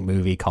satanic panic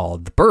movie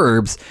called The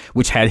Burbs,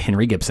 which had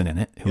Henry Gibson in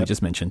it, who we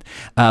just mentioned.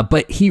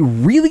 But he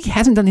really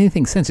hasn't done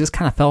anything since. Just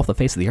kind of fell off the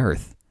face of the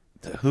earth.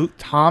 Who?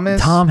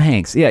 Thomas? Tom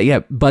Hanks. Yeah,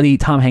 buddy.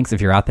 Tom Hanks,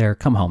 if you're out there,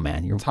 come home,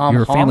 man. Your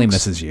family Honks?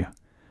 misses you.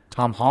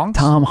 Tom Hanks?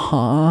 Tom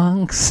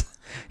Hanks.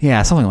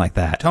 Yeah, something like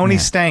that. Tony Yeah.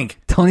 Stank.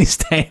 Tony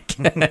Stank.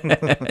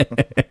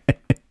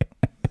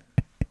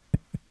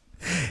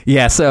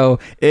 Yeah, so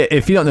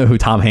if you don't know who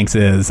Tom Hanks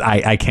is,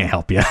 I can't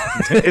help you.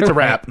 It's a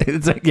wrap.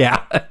 It's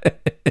yeah.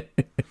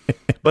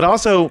 But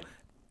also,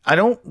 I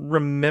don't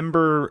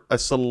remember a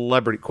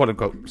celebrity, quote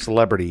unquote,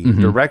 celebrity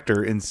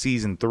director in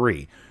season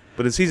 3.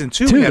 But in season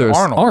 2, we had there's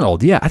Arnold.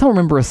 Arnold, yeah. I don't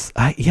remember.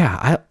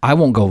 I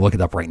won't go look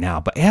it up right now.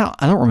 But yeah,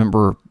 I don't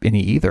remember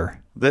any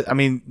either. I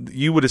mean,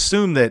 you would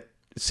assume that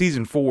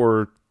season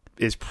 4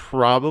 is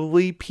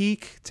probably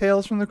peak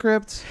Tales from the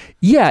Crypt.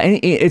 Yeah,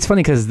 and it's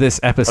funny because this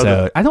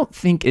episode, I don't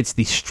think it's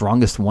the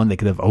strongest one they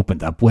could have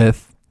opened up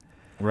with.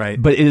 Right.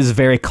 But it is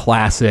very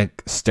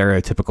classic,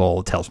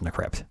 stereotypical Tales from the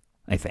Crypt,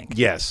 I think.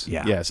 Yes.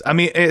 Yeah. Yes. I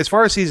mean, as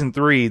far as season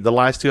 3, the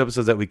last 2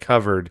 episodes that we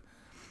covered,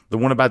 the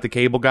one about the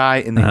cable guy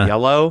in the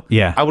yellow,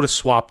 Yeah. I would have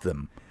swapped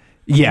them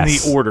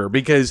Yes. in the order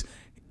because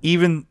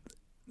even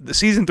the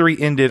season 3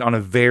 ended on a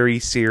very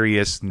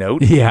serious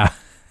note. Yeah.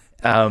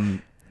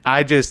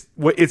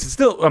 It's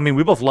still, I mean,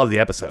 we both love the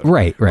episode.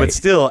 Right. But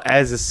still,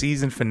 as a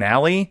season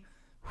finale,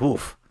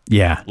 oof,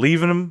 Yeah.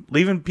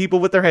 leaving people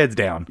with their heads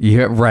down.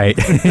 Yeah, right.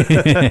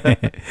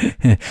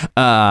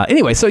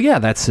 Anyway, so yeah,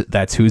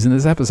 that's who's in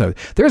this episode.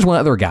 There's one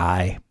other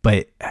guy,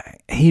 but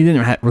he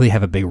didn't really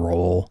have a big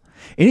role.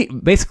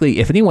 Basically,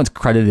 if anyone's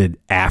credited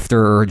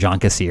after John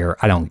Kassir,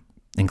 I don't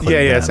include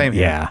them. Yeah, same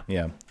here.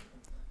 Yeah.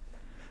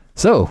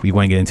 So, you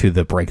want to get into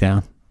the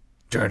breakdown?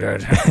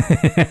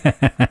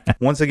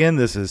 Once again,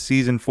 this is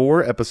season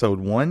 4, episode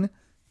 1,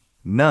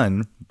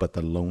 None But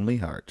the Lonely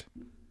Heart.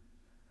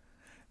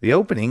 The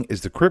opening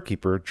is the Crypt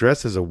Keeper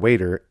dressed as a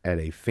waiter at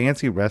a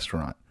fancy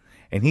restaurant,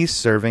 and he's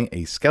serving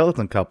a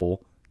skeleton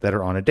couple that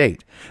are on a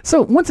date.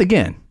 So, once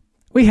again,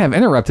 we have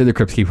interrupted the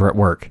Crypt Keeper at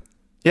work.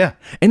 Yeah.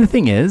 And the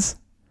thing is,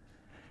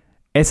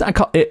 he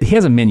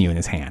has a menu in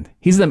his hand.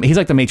 He's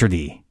like the maitre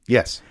d',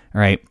 Yes.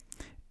 right?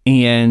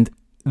 And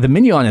the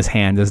menu on his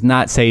hand does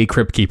not say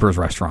Crypt Keeper's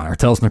Restaurant or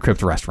Tales from the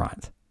Crypt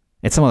Restaurant.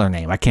 It's some other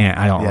name. I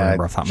don't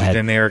remember off the top of my head.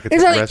 Generic.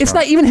 It's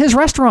not even his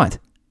restaurant.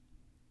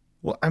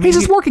 Well, I mean, He's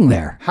just working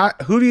there.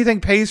 who do you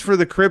think pays for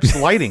the Crypt's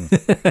lighting?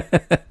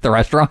 The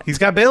restaurant. He's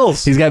got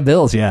bills. He's got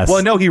bills. Yes.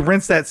 Well, no, he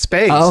rents that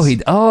space.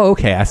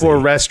 Okay. I see. For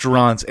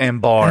restaurants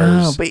and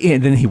bars. Oh, but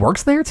then he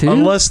works there too.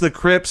 Unless the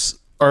Crypts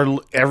are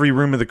every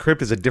room of the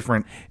Crypt is a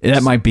different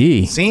that might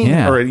be scene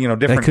or different.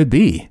 That could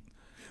be.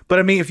 But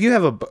I mean, if you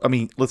have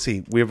let's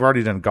see, we've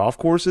already done golf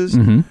courses.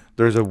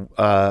 There's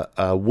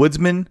a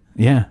woodsman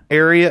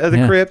area of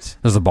the Crypt.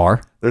 There's a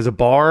bar. There's a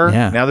bar.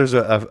 Yeah. Now there's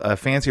a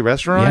fancy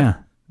restaurant. Yeah.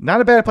 Not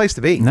a bad place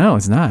to be. No,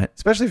 it's not.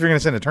 Especially if you're going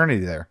to spend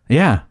eternity there.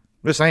 Yeah.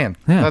 Just saying.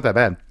 Yeah. Not that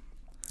bad.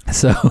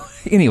 So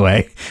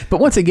anyway, but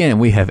once again,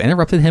 we have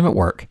interrupted him at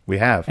work. We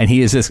have. And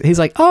he's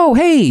like, oh,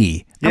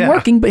 hey, I'm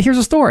working, but here's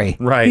a story.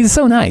 Right. He's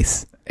so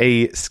nice.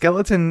 A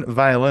skeleton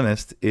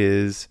violinist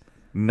is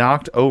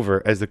knocked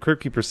over as the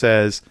Crypt Keeper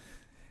says,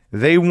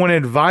 they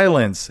wanted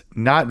violence,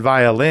 not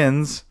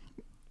violins.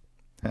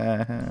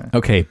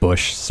 Okay,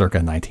 Bush, circa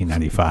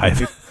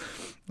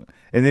 1995.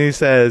 And then he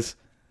says,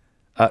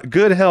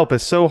 good help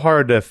is so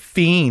hard to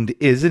fiend,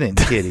 isn't it,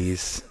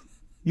 kiddies?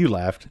 You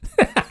laughed.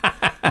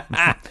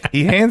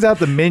 He hands out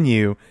the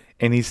menu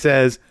and he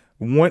says,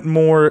 want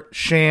more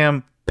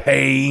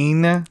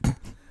champagne?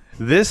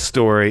 This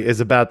story is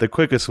about the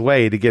quickest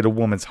way to get a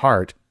woman's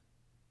heart.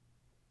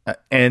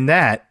 And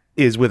that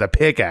is with a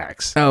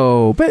pickaxe.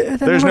 Oh, but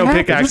there's no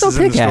pickaxes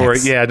in the story.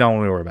 Yeah, don't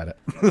worry about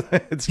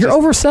it. You're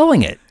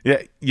overselling it.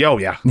 Yeah.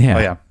 Yeah. Oh,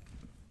 yeah.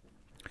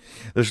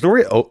 The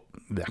story... Oh,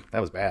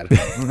 that was bad.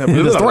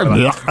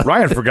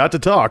 Ryan forgot to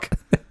talk.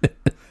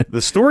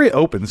 The story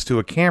opens to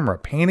a camera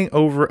painting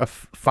over a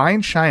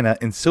fine china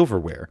and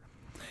silverware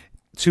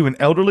to an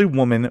elderly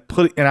woman.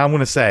 And I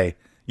want to say,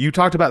 you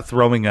talked about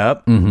throwing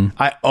up.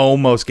 I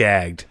almost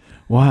gagged.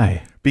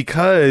 Why?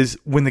 Because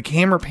when the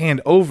camera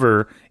panned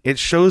over, it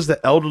shows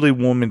the elderly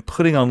woman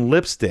putting on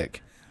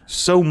lipstick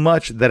so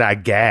much that I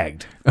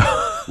gagged.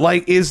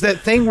 Like, is that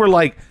thing where,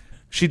 like,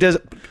 she does...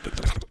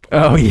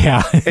 Oh,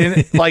 yeah.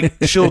 And, like,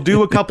 she'll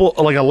do a couple,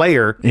 like, a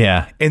layer.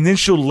 Yeah. And then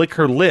she'll lick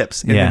her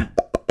lips. And then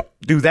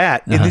do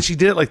that. And then she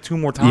did it, like, 2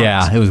 more times.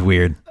 Yeah, it was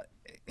weird.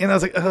 And I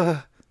was like,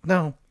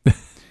 no.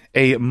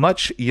 A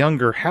much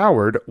younger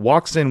Howard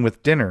walks in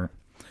with dinner.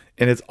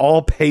 And it's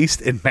all paste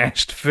and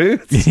mashed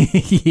foods.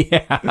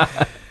 Yeah.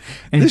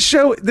 And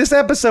this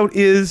episode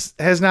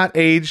has not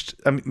aged.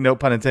 I mean, no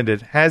pun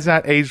intended. Has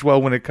not aged well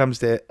when it comes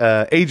to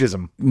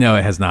ageism. No,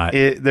 it has not.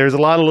 There's a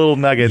lot of little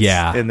nuggets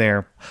in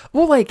there.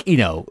 Well, like,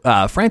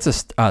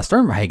 Frances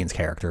Sternhagen's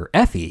character,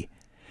 Effie,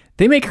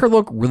 they make her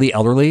look really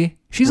elderly.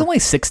 She's only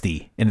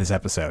 60 in this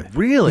episode.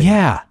 Really?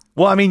 Yeah.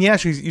 Well, I mean, yeah,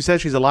 you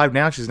said she's alive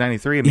now. She's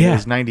 93. I mean, it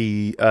was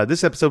 90.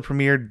 This episode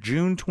premiered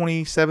June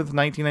 27th,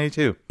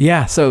 1992.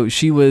 Yeah, so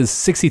she was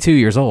 62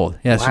 years old.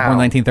 Yeah, she was born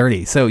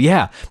 1930. So,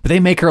 yeah, but they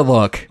make her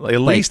look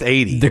at least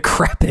 80.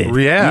 Decrepit.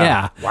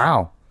 Yeah.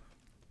 Wow.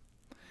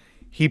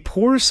 He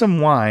pours some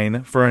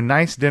wine for a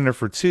nice dinner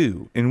for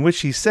 2, in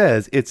which he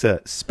says it's a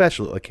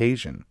special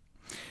occasion.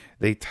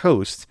 They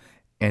toast,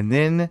 and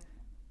then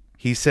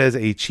he says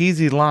a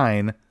cheesy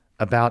line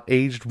about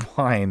aged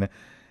wine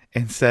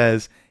and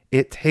says...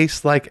 It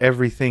tastes like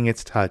everything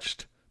it's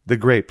touched. The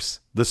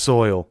grapes, the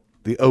soil,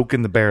 the oak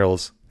in the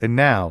barrels, and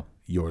now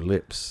your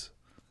lips.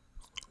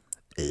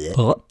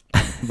 The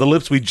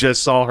lips we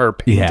just saw her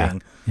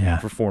painting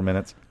for 4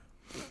 minutes.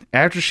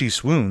 After she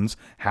swoons,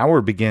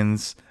 Howard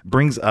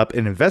brings up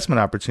an investment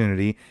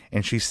opportunity,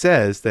 and she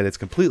says that it's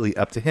completely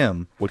up to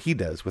him what he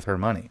does with her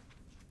money.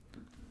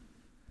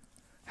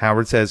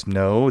 Howard says,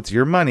 no, it's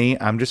your money.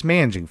 I'm just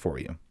managing for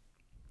you.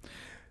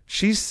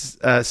 She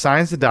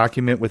signs the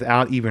document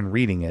without even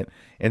reading it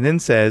and then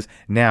says,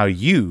 now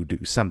you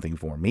do something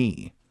for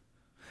me.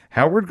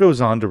 Howard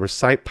goes on to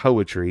recite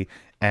poetry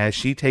as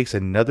she takes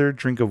another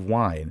drink of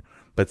wine,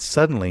 but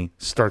suddenly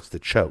starts to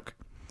choke.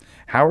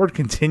 Howard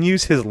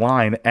continues his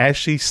line as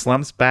she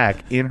slumps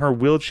back in her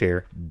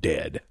wheelchair,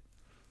 dead.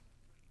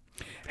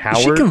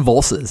 Howard, she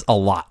convulses a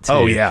lot, too.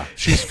 Oh, yeah.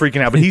 She's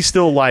freaking out. But he's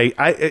still like,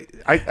 I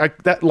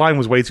that line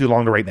was way too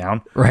long to write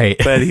down. Right.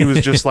 But he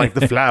was just like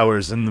the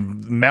flowers and the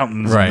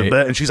mountains. Right.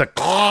 And she's like,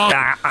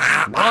 poppers.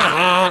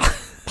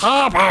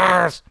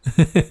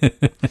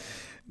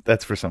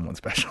 That's for someone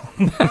special.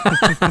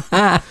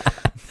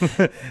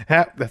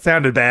 That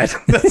sounded bad.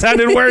 That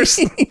sounded worse.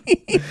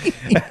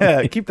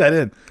 Keep that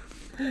in.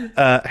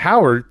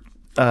 Howard,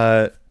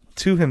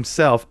 to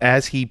himself,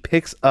 as he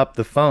picks up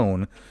the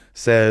phone,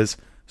 says,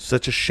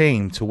 such a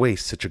shame to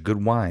waste such a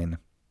good wine.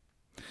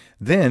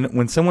 Then,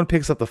 when someone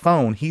picks up the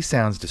phone, he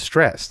sounds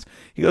distressed.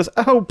 He goes,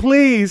 oh,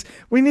 please,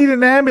 we need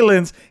an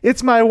ambulance.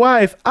 It's my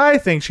wife. I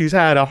think she's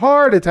had a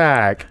heart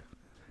attack.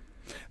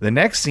 The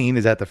next scene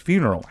is at the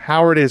funeral.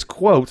 Howard is,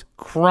 quote,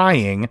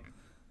 crying.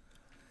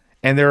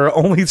 And there are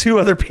only 2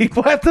 other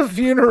people at the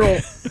funeral.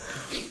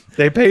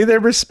 They pay their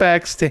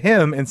respects to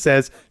him and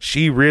says,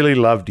 she really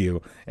loved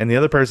you. And the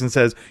other person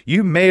says,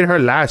 you made her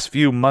last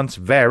few months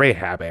very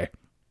happy.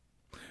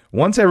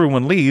 Once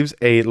everyone leaves,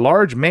 a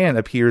large man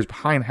appears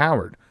behind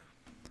Howard.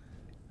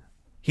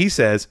 He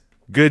says,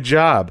 good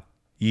job.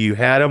 You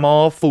had them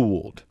all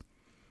fooled.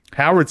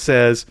 Howard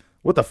says,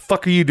 what the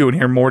fuck are you doing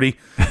here, Morty?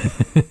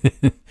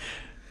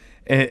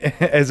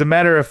 As a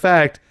matter of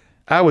fact,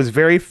 I was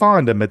very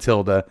fond of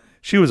Matilda.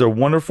 She was a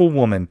wonderful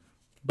woman,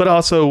 but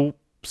also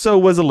so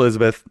was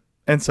Elizabeth,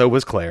 and so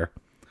was Claire.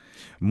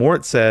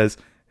 Mort says,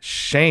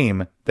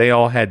 shame they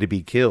all had to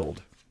be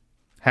killed.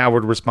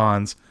 Howard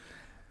responds,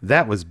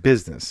 that was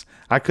business.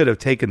 I could have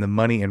taken the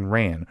money and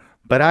ran,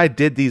 but I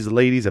did these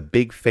ladies a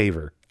big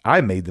favor.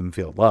 I made them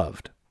feel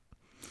loved.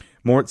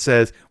 Mort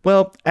says,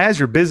 well, as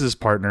your business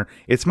partner,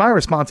 it's my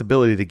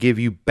responsibility to give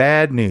you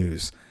bad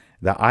news.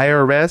 The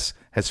IRS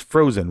has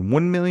frozen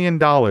 $1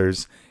 million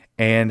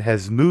and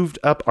has moved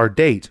up our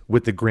date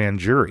with the grand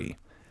jury.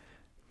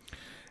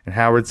 And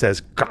Howard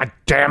says, God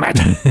damn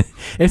it.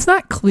 It's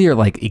not clear,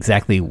 like,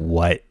 exactly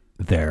what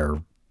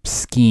their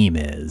scheme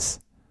is.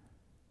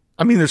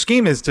 I mean, their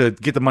scheme is to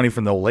get the money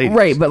from the old ladies.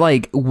 Right, but,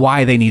 like,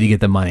 why they need to get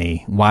the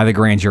money, why the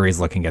grand jury is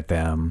looking at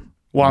them,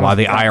 why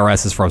the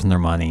IRS has frozen their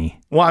money.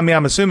 Well, I mean,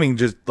 I'm assuming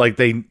just, like,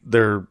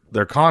 they're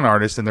con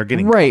artists and they're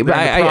getting... Right, but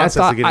I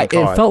thought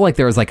it felt like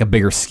there was, like, a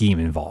bigger scheme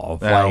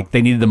involved. Oh. Like,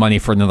 they needed the money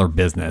for another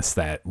business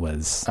that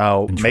was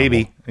in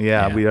maybe. trouble.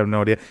 Yeah, we have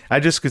no idea.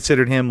 I just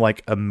considered him,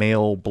 like, a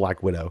male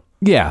Black Widow.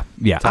 Yeah.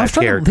 I was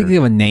trying character. to think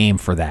of a name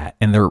for that,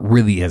 and there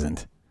really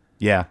isn't.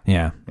 Yeah.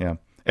 Yeah.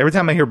 Every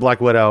time I hear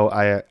Black Widow,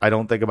 I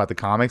don't think about the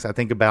comics. I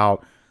think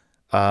about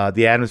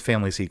the Addams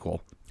Family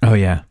sequel. Oh,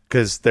 yeah.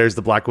 Because there's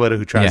the Black Widow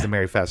who tries to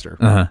marry Fester.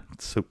 Uh-huh.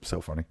 It's so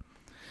funny.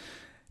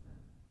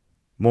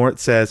 Mort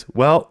says,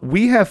 well,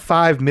 we have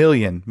 5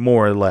 million,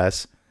 more or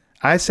less.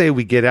 I say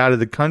we get out of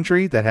the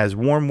country that has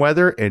warm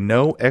weather and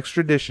no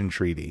extradition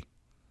treaty.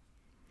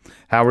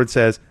 Howard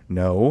says,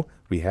 no,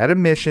 we had a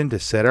mission to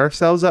set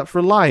ourselves up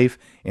for life,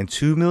 and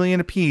 2 million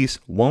apiece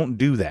won't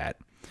do that.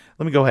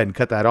 Let me go ahead and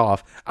cut that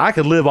off. I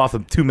could live off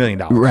of $2 million.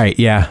 Right,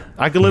 yeah.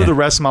 I could live the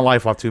rest of my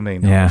life off $2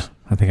 million. Yeah,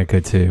 I think I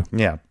could too.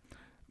 Yeah.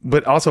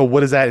 But also,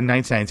 what is that in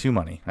 1992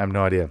 money? I have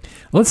no idea.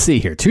 Let's see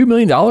here. $2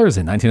 million in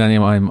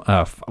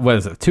 1999. What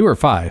is it, 2 or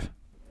 5?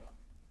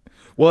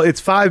 Well, it's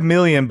 5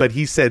 million, but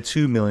he said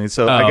 2 million.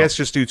 So I guess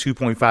just do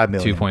 2.5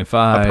 million.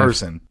 2.5. A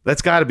person.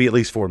 That's got to be at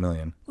least 4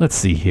 million. Let's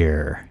see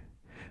here.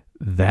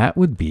 That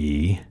would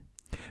be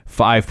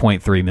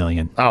 5.3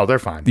 million. Oh, they're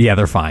fine. Yeah,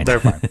 they're fine.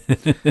 They're fine.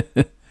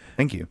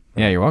 Thank you.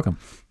 Yeah, you're welcome.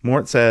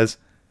 Mort says,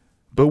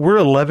 but we're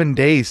 11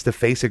 days to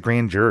face a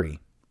grand jury.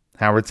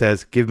 Howard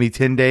says, give me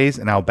 10 days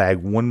and I'll bag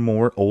one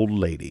more old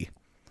lady.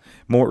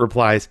 Mort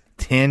replies,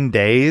 10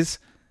 days?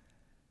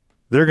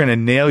 They're going to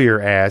nail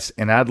your ass,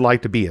 and I'd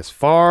like to be as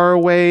far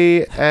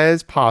away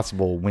as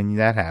possible when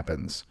that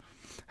happens.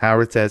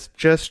 Howard says,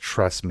 just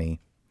trust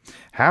me.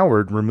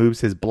 Howard removes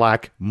his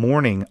black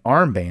mourning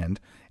armband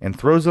and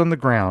throws it on the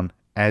ground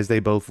as they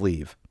both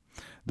leave.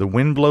 The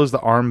wind blows the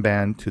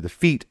armband to the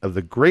feet of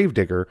the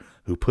gravedigger,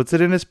 who puts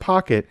it in his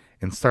pocket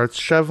and starts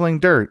shoveling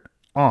dirt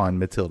on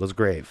Matilda's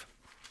grave.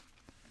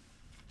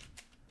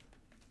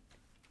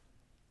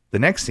 The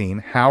next scene,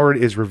 Howard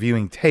is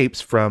reviewing tapes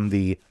from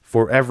the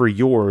Forever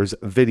Yours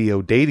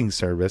video dating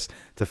service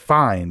to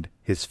find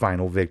his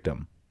final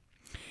victim.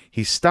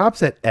 He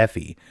stops at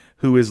Effie,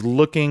 who is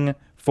looking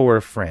for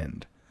a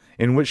friend,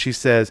 in which she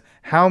says,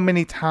 how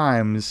many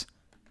times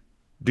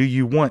do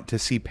you want to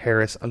see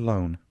Paris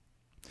alone?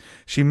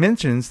 She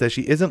mentions that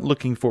she isn't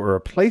looking for a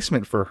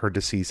replacement for her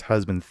deceased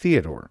husband,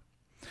 Theodore.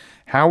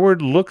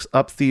 Howard looks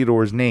up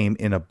Theodore's name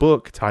in a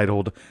book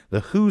titled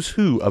The Who's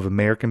Who of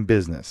American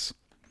Business.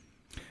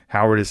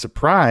 Howard is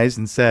surprised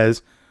and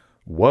says,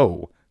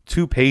 whoa,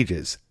 2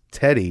 pages.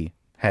 Teddy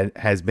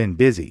has been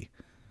busy.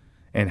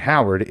 And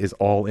Howard is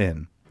all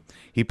in.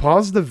 He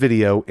pauses the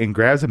video and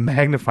grabs a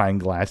magnifying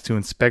glass to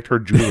inspect her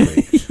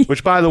jewelry.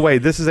 Which, by the way,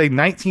 this is a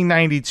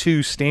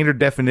 1992 standard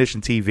definition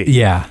TV.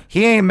 Yeah.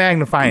 He ain't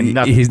magnifying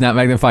nothing. He's not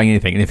magnifying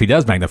anything. And if he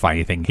does magnify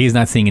anything, he's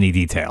not seeing any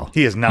detail.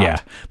 He is not. Yeah.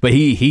 But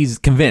he's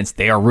convinced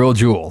they are real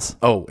jewels.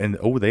 Oh,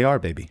 they are,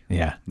 baby.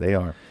 Yeah. They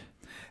are.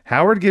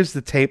 Howard gives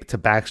the tape to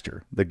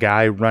Baxter, the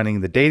guy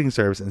running the dating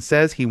service, and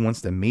says he wants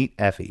to meet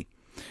Effie.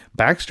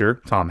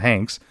 Baxter, Tom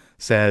Hanks,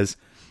 says,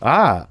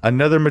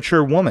 another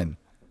mature woman.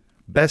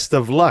 Best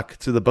of luck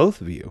to the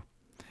both of you,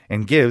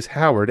 and gives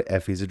Howard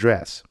Effie's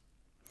address.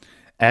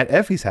 At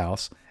Effie's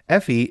house,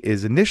 Effie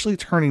is initially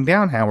turning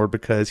down Howard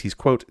because he's,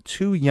 quote,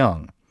 too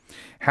young.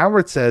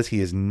 Howard says he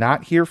is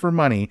not here for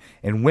money,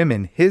 and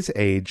women his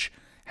age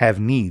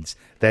have needs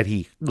that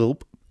he,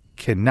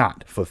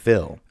 cannot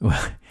fulfill.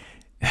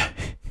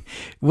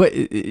 What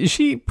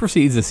she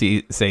proceeds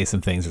to say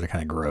some things that are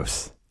kind of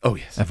gross. Oh,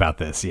 yes. About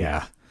this,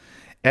 yeah.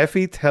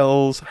 Effie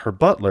tells her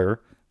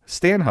butler,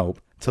 Stanhope,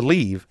 to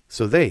leave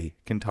so they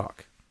can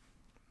talk.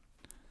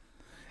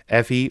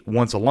 Effie,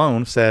 once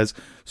alone, says,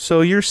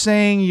 so you're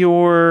saying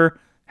you're...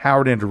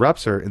 Howard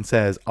interrupts her and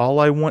says, all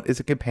I want is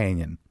a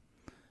companion.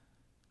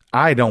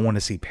 I don't want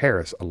to see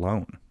Paris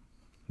alone.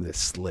 This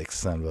slick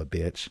son of a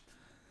bitch.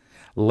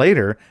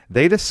 Later,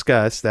 they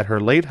discuss that her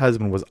late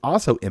husband was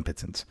also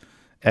impotent.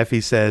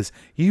 Effie says,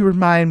 "You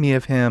remind me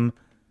of him,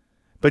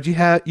 but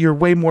you're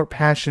way more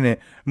passionate,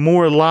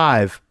 more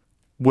alive,"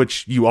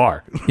 which you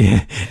are.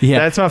 Yeah.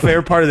 That's my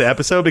favorite part of the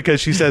episode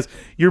because she says,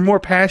 "You're more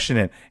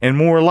passionate and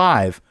more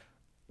alive,"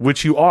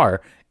 which you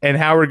are. And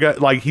Howard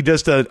he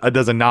just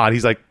does a nod.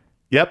 He's like,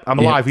 "Yep, I'm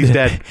alive." He's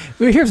dead.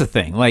 Well, here's the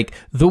thing. Like,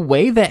 the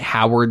way that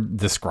Howard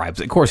describes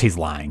it, of course he's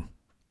lying.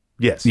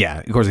 Yes. Yeah,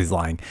 of course he's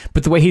lying.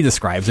 But the way he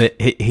describes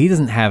it, he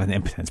doesn't have an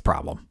impotence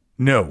problem.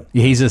 No.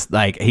 He's just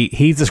like,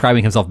 he's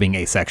describing himself being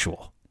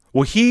asexual.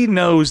 Well, he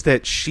knows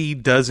that she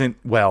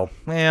doesn't,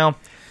 No,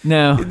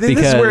 this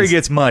is where it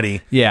gets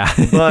muddy. Yeah.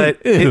 But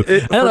I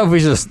don't know if we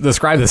should just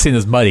describe the scene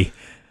as muddy.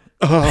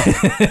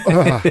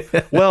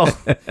 Well,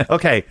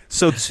 okay.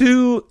 So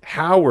to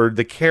Howard,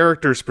 the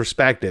character's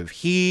perspective,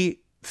 he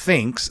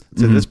thinks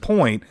to this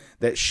point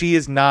that she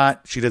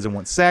doesn't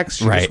want sex.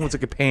 She just wants a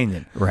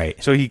companion.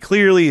 Right. So he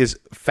clearly is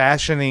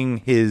fashioning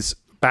his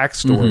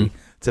backstory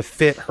to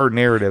fit her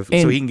narrative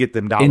so he can get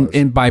them dollars.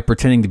 And by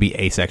pretending to be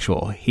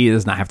asexual, he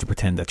does not have to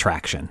pretend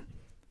attraction.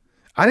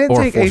 I didn't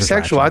Or take force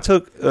asexual. I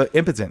attraction. took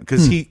impotent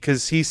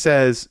because he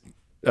says,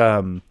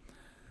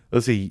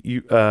 let's see,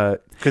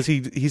 because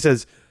he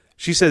says,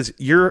 she says,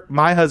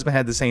 my husband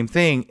had the same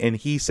thing, and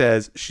he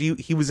says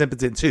he was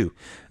impotent too.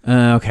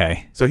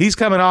 Okay. So he's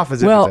coming off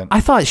as Well, impotent. I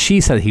thought she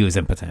said he was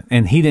impotent,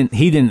 and he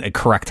didn't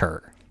correct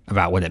her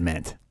about what it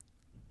meant.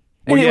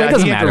 Well, Anyway, yeah, it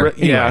doesn't he had to matter.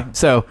 yeah. Anyway,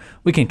 so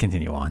we can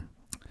continue on.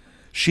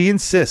 She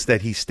insists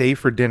that he stay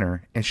for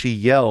dinner, and she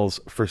yells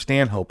for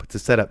Stanhope to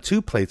set up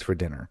 2 plates for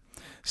dinner.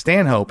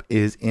 Stanhope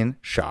is in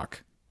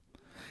shock.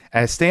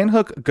 As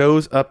Stanhope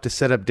goes up to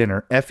set up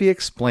dinner, Effie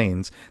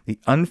explains the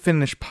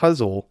unfinished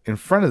puzzle in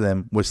front of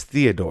them was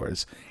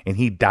Theodore's, and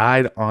he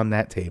died on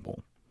that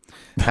table.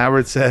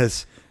 Howard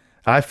says,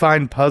 "I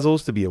find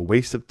puzzles to be a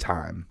waste of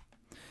time."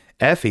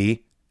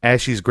 Effie,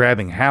 as she's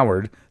grabbing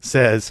Howard,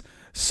 says,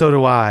 "So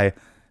do I.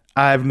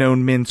 I've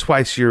known men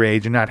twice your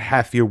age and not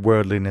half your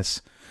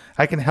worldliness.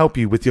 I can help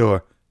you with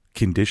your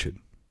condition."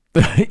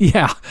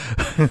 Yeah.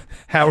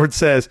 Howard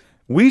says,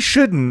 "We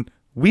shouldn't.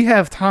 We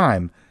have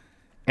time."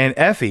 And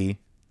Effie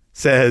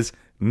says,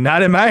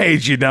 "Not at my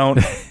age, you don't.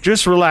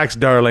 Just relax,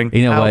 darling.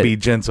 You know I'll what? be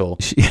gentle."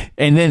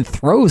 And then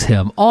throws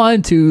him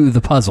onto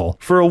the puzzle.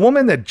 For a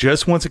woman that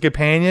just wants a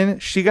companion,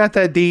 she got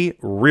that D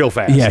real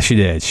fast. Yeah, she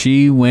did.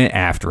 She went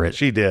after it.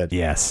 She did.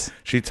 Yes.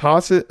 She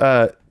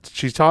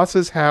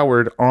tosses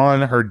Howard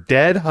on her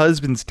dead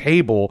husband's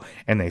table,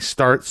 and they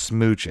start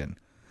smooching.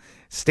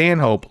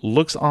 Stanhope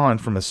looks on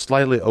from a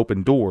slightly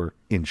open door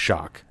in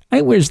shock.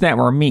 I wish that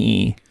were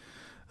me.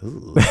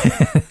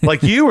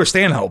 Like you or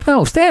Stanhope?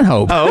 Oh,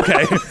 Stanhope. Oh,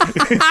 okay.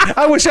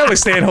 I wish I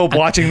was Stanhope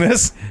watching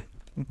this.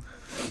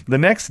 The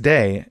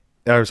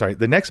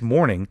next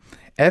morning,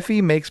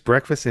 Effie makes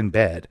breakfast in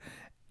bed.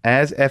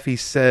 As Effie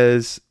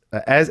is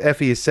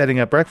setting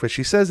up breakfast,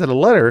 she says that a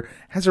letter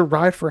has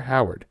arrived for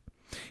Howard.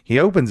 He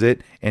opens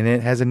it, and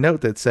it has a note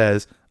that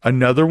says,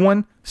 "Another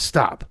one?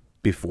 Stop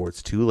before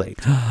it's too late."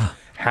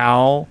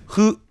 I'm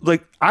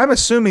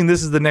assuming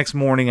this is the next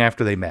morning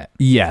after they met.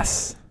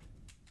 Yes.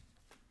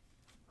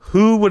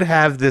 Who would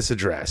have this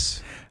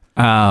address?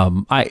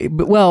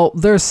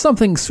 There's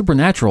something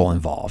supernatural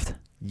involved.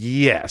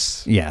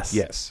 Yes.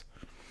 Yes.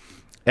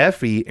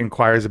 Effie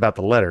inquires about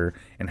the letter,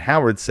 and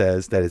Howard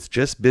says that it's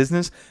just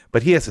business,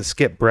 but he has to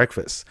skip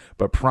breakfast,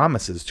 but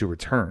promises to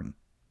return.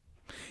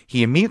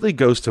 He immediately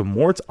goes to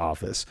Mort's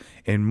office,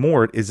 and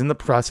Mort is in the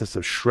process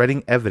of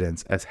shredding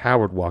evidence as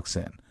Howard walks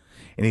in,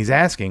 and he's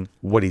asking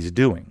what he's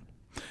doing.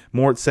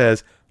 Mort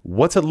says,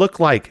 "What's it look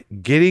like?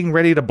 Getting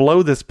ready to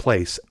blow this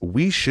place.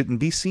 We shouldn't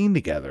be seen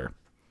together."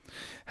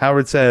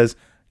 Howard says,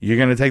 "You're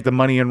going to take the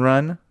money and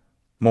run?"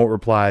 Mort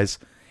replies,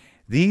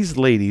 "These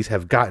ladies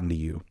have gotten to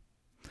you."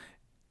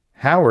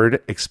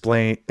 Howard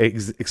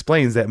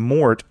explains that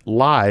Mort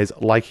lies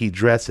like he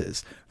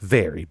dresses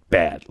very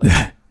badly.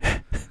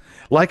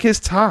 Like his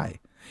tie.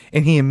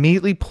 And he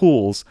immediately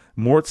pulls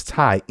Mort's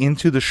tie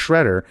into the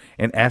shredder,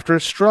 and after a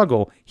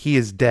struggle, he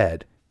is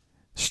dead.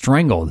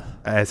 Strangled.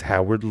 As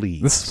Howard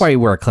leaves. This is why you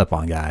wear a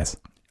clip-on, guys.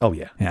 Oh,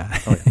 yeah. Yeah.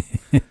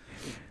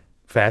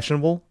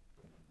 Fashionable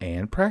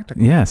and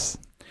practical. Yes.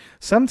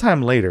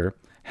 Sometime later,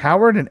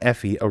 Howard and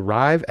Effie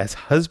arrive as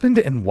husband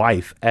and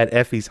wife at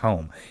Effie's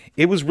home.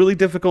 It was really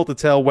difficult to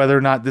tell whether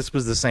or not this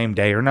was the same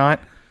day or not.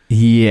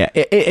 Yeah.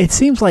 It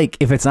seems like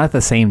if it's not the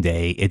same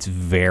day, it's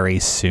very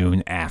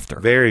soon after.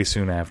 Very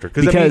soon after.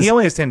 Because he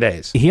only has 10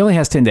 days. He only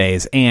has 10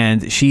 days,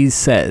 and she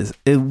says,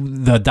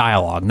 the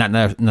dialogue, not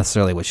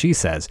necessarily what she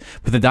says,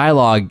 but the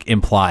dialogue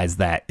implies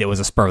that it was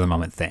a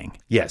spur-of-the-moment thing.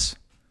 Yes.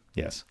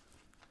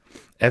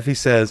 Effie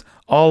says,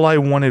 "All I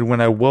wanted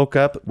when I woke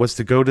up was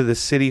to go to the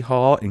city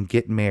hall and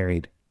get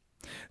married."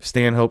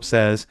 Stanhope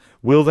says,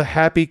 "Will the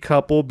happy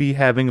couple be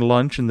having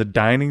lunch in the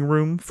dining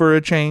room for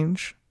a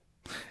change?"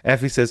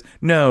 Effie says,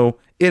 "No,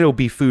 it'll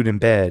be food in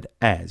bed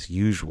as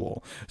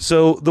usual."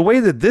 So the way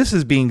that this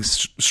is being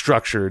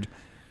structured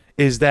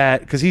is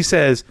that, because he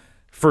says,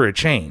 for a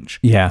change.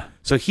 Yeah.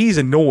 So he's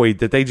annoyed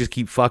that they just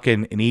keep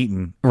fucking and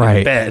eating Right.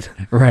 in bed.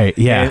 Right.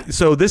 Yeah. And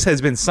so this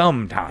has been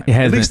some time. It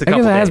has at been, least a I guess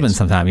couple it has days. been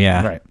some time.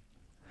 Yeah. Right.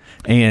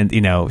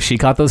 And, she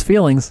caught those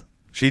feelings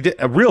She did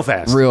real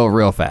fast.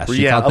 real fast.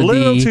 She yeah, caught a the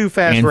little D too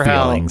fast and for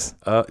feelings.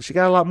 how she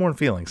got a lot more in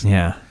feelings.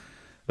 Yeah.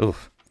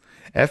 Oof.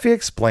 Effie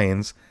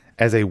explains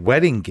as a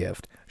wedding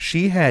gift,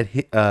 she had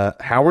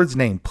Howard's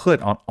name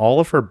put on all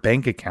of her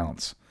bank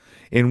accounts,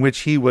 in which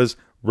he was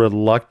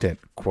reluctant,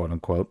 quote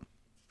unquote.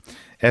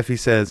 Effie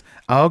says,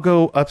 I'll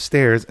go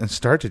upstairs and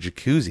start the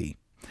jacuzzi.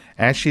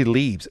 As she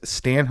leaves,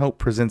 Stanhope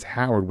presents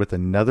Howard with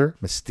another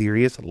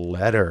mysterious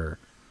letter.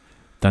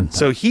 Dun, dun.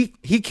 So he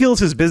kills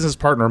his business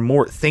partner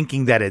Mort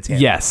thinking that it's him.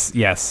 Yes.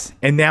 Yes.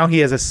 And now he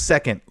has a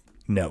second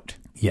note.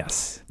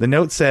 Yes. The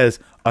note says,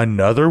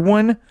 another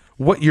one?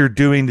 What you're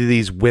doing to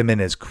these women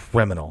is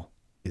criminal.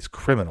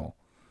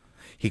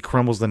 He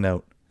crumbles the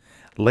note.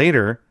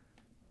 Later,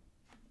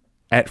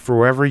 at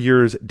Forever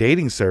Yours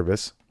dating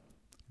service,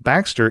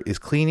 Baxter is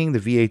cleaning the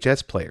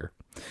VHS player.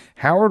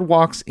 Howard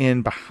walks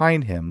in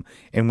behind him,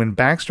 and when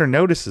Baxter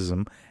notices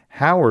him,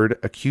 Howard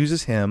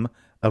accuses him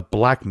of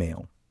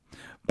blackmail.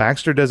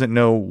 Baxter doesn't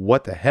know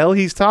what the hell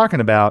he's talking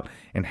about,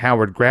 and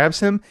Howard grabs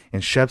him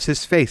and shoves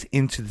his face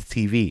into the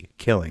TV,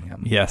 killing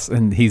him. Yes.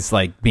 And he's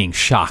like being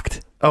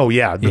shocked. Oh,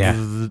 yeah. Yeah.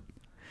 I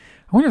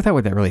wonder if that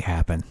would really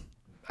happen.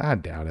 I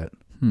doubt it.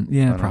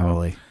 Yeah,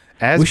 probably.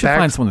 As We should Bax-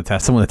 find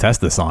someone to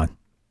test this on.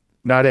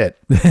 Not it.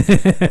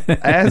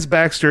 As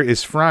Baxter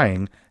is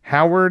frying,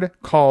 Howard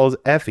calls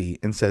Effie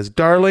and says,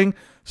 Darling,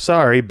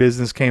 sorry,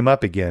 business came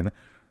up again.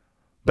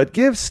 But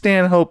give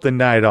Stanhope the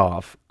night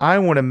off. I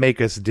want to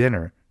make us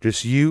dinner.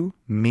 Just you,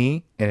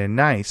 me, and a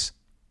nice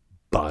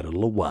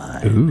bottle of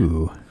wine.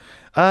 Ooh.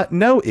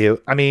 No,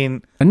 ew. I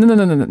mean,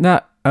 No.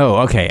 Oh,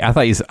 okay. I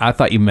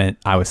thought you meant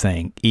I was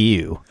saying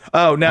ew.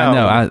 oh no,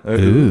 No,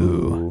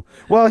 ooh.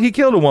 Well, he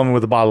killed a woman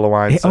with a bottle of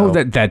wine. So. Oh,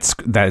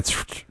 that's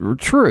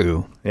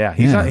true. yeah.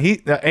 He's not.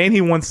 And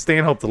he wants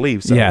Stanhope to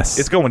leave. So Yes.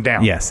 it's going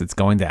down. Yes, it's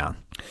going down.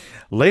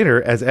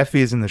 Later, as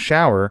Effie is in the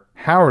shower,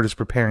 Howard is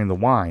preparing the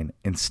wine,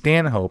 and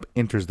Stanhope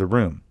enters the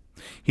room.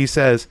 He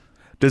says,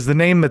 Does the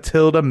name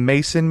Matilda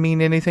Mason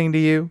mean anything to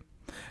you?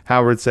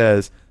 Howard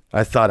says,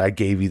 I thought I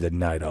gave you the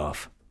night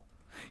off.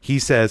 He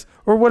says,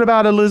 Or what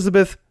about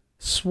Elizabeth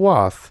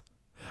Swath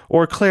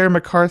or Claire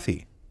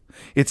McCarthy?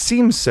 It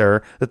seems,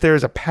 sir, that there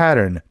is a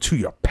pattern to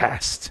your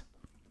past.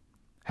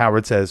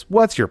 Howard says,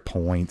 What's your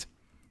point?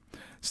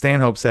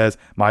 Stanhope says,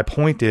 My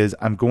point is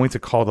I'm going to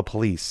call the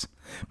police.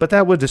 But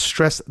that would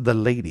distress the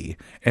lady,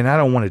 and I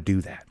don't want to do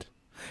that.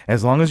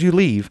 As long as you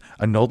leave,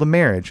 annul the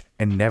marriage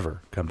and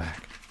never come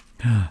back.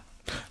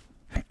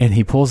 And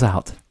he pulls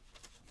out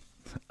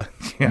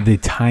the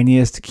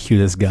tiniest,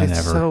 cutest gun It's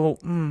ever.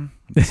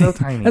 so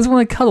tiny. I just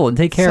want to cuddle and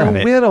take care So of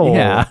it. little.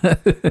 Yeah.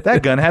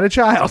 That gun had a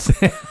child.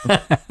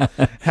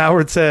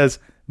 Howard says,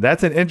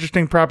 That's an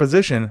interesting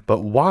proposition, but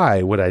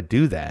why would I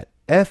do that?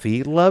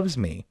 Effie loves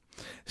me.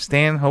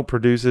 Stanhope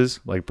produces,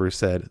 like Bruce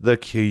said, the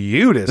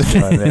cutest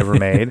gun ever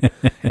made,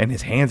 and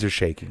his hands are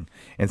shaking,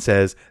 and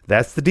says,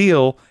 That's the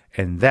deal,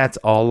 and that's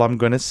all I'm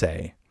going to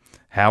say.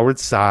 Howard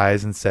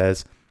sighs and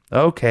says,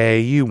 Okay,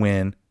 you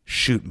win.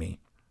 Shoot me.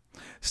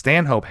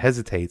 Stanhope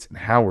hesitates, and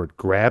Howard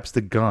grabs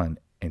the gun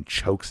and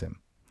chokes him.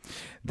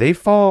 They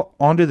fall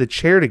onto the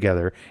chair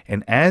together,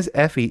 and as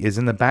Effie is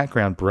in the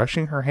background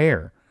brushing her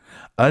hair,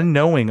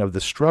 unknowing of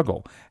the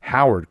struggle,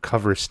 Howard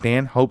covers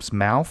Stanhope's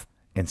mouth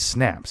and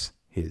snaps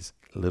his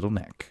little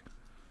neck.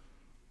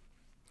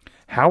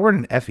 Howard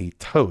and Effie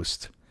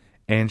toast,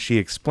 and she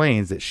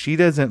explains that she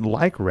doesn't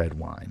like red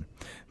wine,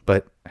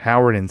 but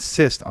Howard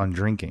insists on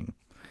drinking.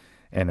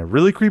 And a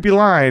really creepy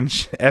line,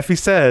 Effie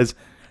says,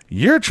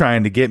 You're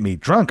trying to get me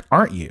drunk,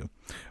 aren't you?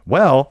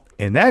 Well,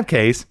 in that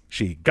case,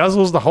 she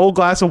guzzles the whole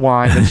glass of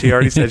wine that she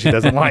already said she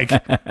doesn't like.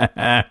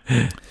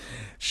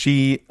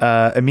 She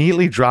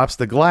immediately drops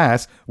the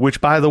glass,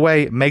 which, by the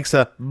way, makes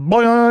a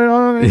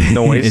boing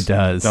noise. It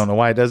does. Don't know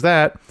why it does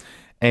that.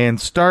 And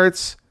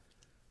starts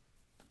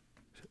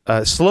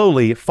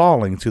slowly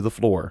falling to the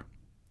floor.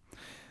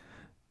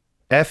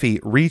 Effie,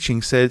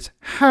 reaching, says,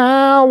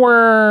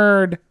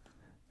 Howard!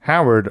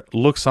 Howard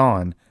looks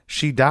on.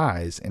 She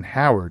dies, and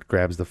Howard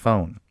grabs the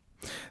phone.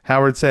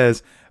 Howard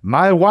says,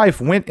 My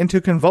wife went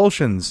into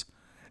convulsions.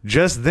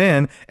 Just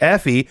then,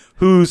 Effie,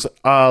 who's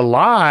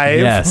alive,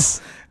 Yes.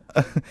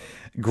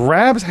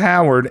 grabs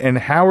Howard, and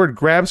Howard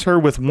grabs her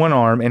with one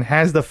arm and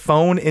has the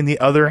phone in the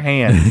other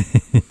hand.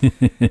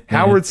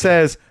 Howard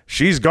says,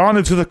 She's gone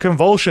into the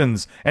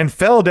convulsions and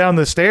fell down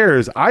the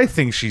stairs. I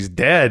think she's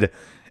dead.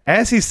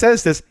 As he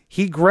says this,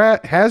 he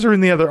has her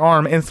in the other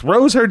arm and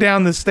throws her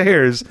down the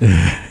stairs.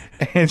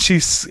 And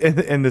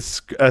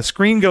the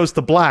screen goes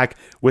to black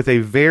with a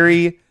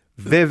very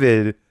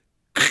vivid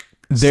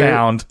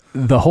sound.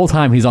 The whole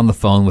time he's on the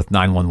phone with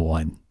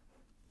 911.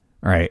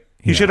 All right.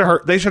 He should have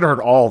heard. They should have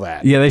heard all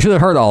that. Yeah, they should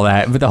have heard all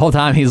that. But the whole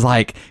time he's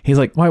like,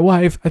 my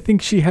wife, I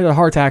think she had a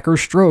heart attack or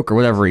stroke or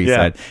whatever he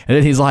said. And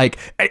then he's like,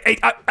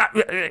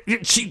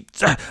 she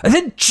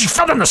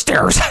fell down the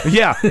stairs.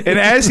 Yeah, and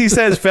as he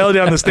says, fell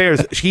down the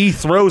stairs, he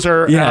throws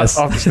her out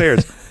off the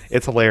stairs.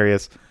 It's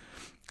hilarious.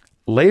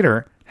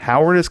 Later,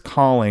 Howard is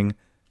calling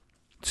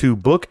to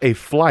book a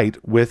flight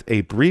with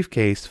a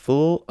briefcase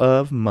full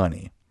of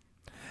money.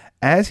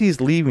 As he's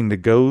leaving to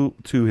go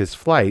to his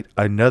flight,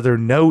 another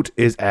note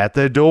is at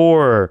the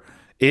door.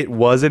 It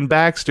wasn't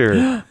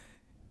Baxter.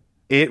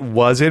 It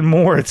wasn't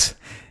Mort.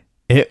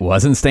 It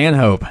wasn't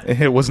Stanhope.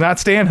 It was not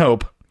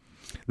Stanhope.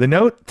 The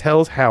note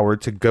tells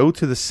Howard to go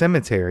to the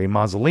cemetery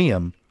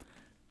mausoleum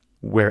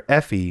where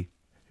Effie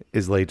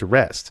is laid to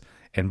rest.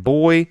 And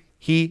boy,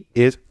 he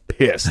is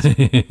pissed.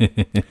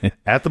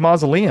 At the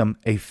mausoleum,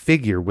 a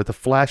figure with a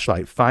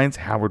flashlight finds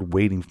Howard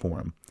waiting for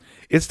him.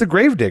 It's the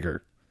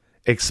gravedigger,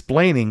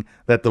 explaining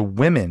that the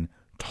women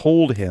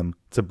told him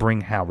to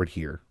bring Howard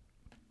here.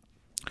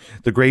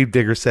 The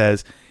gravedigger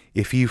says,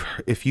 if you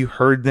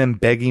heard them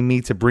begging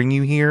me to bring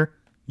you here,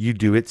 you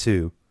do it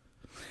too.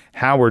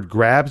 Howard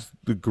grabs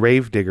the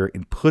gravedigger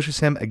and pushes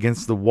him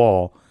against the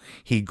wall.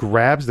 He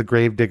grabs the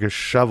gravedigger's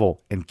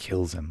shovel and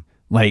kills him.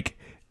 Like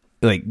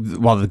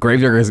while the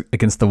gravedigger is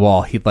against the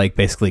wall, he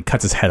basically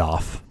cuts his head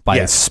off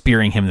by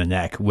spearing him in the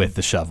neck with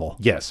the shovel.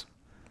 Yes.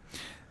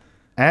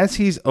 As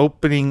he's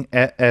opening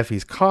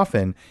Effie's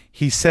coffin,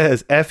 he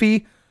says,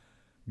 Effie,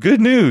 good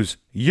news.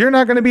 You're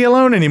not going to be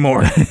alone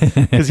anymore.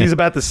 Because he's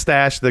about to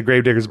stash the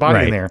gravedigger's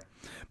body in there.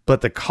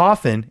 But the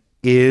coffin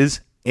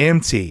is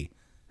empty.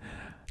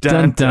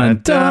 Dun,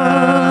 dun,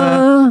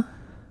 dun.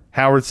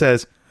 Howard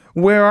says,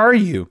 where are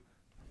you?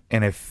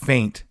 And a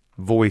faint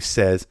voice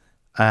says,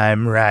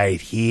 I'm right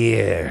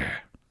here.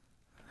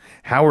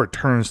 Howard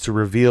turns to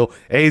reveal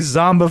a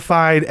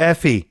zombified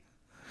Effie.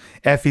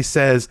 Effie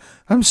says,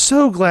 I'm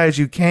so glad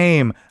you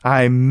came.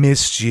 I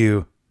missed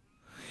you.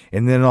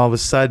 And then all of a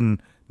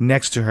sudden,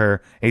 next to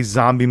her, a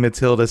zombie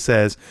Matilda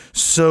says,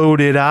 so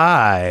did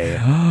I.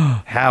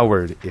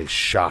 Howard is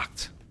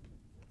shocked.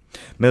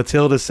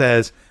 Matilda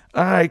says,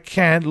 I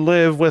can't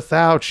live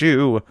without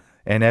you.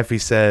 And Effie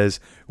says,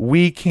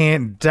 we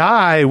can't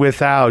die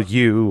without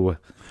you.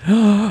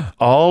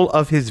 All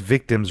of his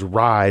victims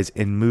rise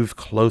and move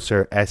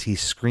closer as he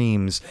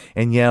screams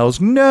and yells,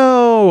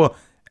 no,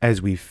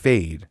 as we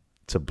fade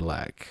to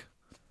black.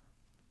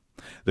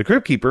 The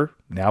Crypt Keeper,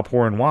 now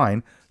pouring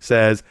wine,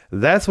 says,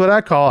 that's what I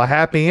call a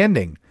happy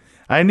ending.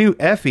 I knew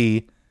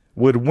Effie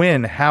would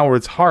win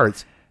Howard's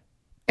heart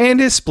and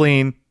his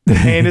spleen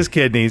and his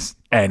kidneys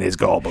and his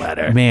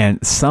gallbladder.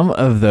 Man, some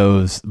of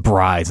those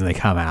brides when they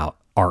come out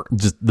are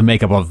just, the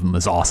makeup of them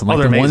is awesome. Like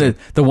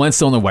the one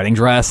still in the wedding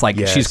dress,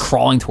 she's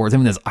crawling towards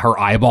him and her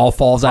eyeball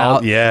falls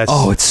out. Yes.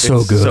 Oh, it's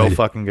so good. So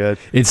fucking good.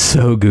 It's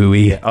so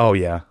gooey. Yeah. Oh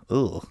yeah.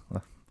 Ugh.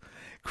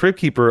 Crypt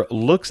Keeper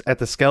looks at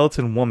the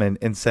skeleton woman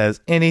and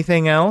says,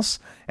 anything else?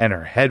 And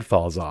her head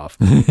falls off.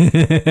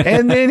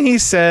 And then he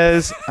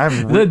says,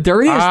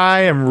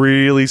 I am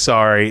really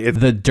sorry.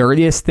 The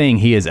dirtiest thing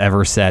he has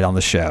ever said on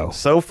the show.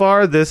 So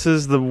far, this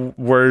is the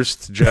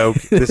worst joke.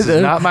 This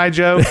is not my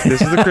joke.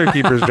 This is the Crypt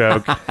Keeper's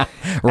joke.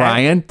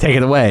 Ryan, take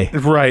it away.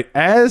 Right.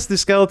 As the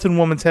skeleton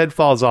woman's head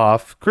falls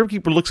off, Crypt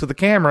Keeper looks at the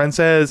camera and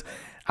says,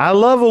 I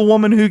love a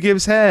woman who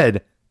gives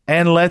head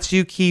and lets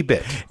you keep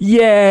it.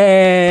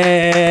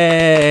 Yay!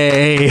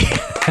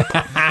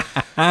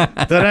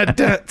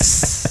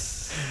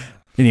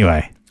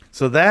 Anyway,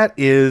 so that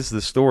is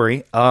the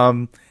story.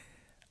 I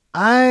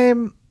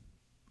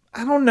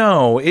don't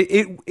know.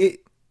 It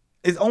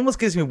almost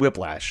gives me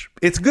whiplash.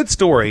 It's a good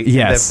story.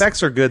 Yes, the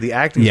effects are good. The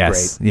acting's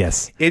great.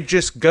 Yes. It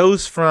just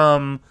goes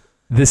from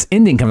this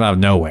ending comes out of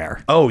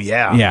nowhere. Oh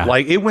yeah, yeah.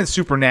 Like it went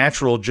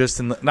supernatural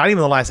just in not even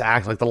the last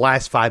act, like the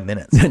last 5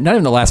 minutes. Not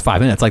even the last 5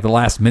 minutes, like the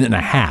last minute and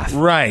a half.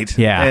 Right.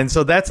 Yeah. And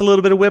so that's a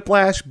little bit of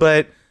whiplash,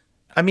 but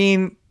I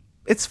mean,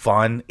 it's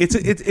fun. It's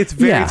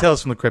very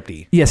Tales from the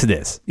Crypty. Yes, it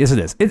is.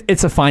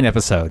 It's a fine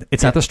episode.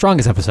 It's not the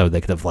strongest episode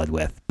they could have led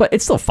with, but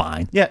it's still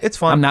fine. Yeah, it's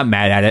fun. I'm not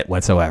mad at it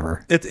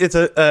whatsoever. It's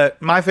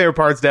my favorite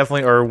parts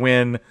definitely are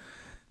when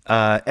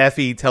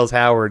Effie tells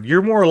Howard,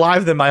 "You're more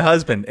alive than my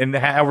husband," and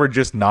Howard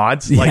just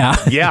nods,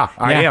 like, "Yeah,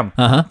 I am.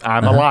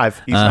 I'm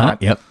alive. He's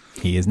not. Yep,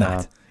 he is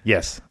not."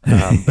 Yes,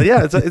 but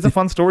yeah, it's a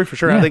fun story for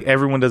sure. Yeah. I think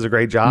everyone does a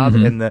great job,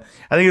 and I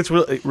think it's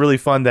really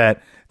fun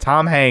that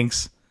Tom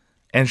Hanks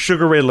and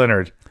Sugar Ray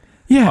Leonard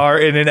are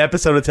in an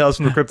episode of Tales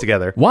from the Crypt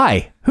together.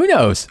 Why? Who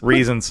knows?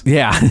 Reasons.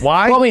 Yeah.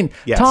 Why? Well, I mean,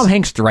 yes. Tom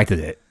Hanks directed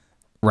it,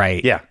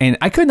 right? Yeah. And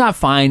I could not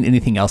find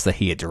anything else that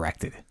he had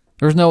directed.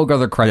 There's no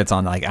other credits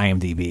on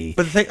IMDb.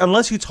 But the thing,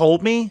 unless you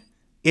told me,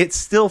 it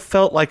still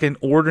felt like an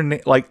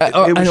ordinary, like it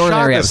was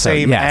shot the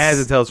same as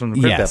a Tales from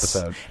the Crypt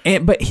episode.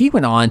 But he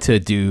went on to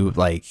do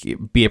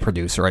be a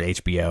producer at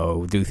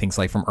HBO, do things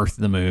like From Earth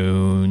to the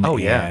Moon,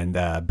 and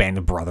Band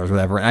of Brothers,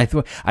 whatever.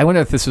 And I wonder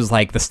if this was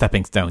like the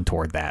stepping stone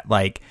toward that.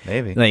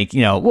 Maybe.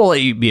 We'll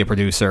let you be a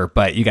producer,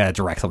 but you got to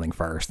direct something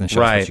first and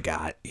show us what you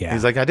got. Yeah.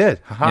 He's like, I did.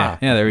 Yeah,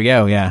 there we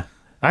go. Yeah.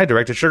 I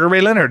directed Sugar Ray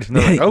Leonard. And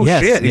they're like, oh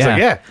shit. He's like,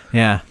 yeah.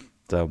 Yeah.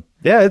 So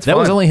yeah, it's That fun.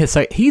 was only his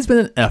he's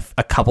been in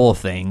a couple of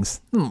things,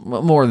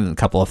 more than a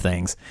couple of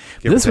things.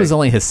 Give or This was take.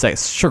 only his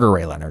Sugar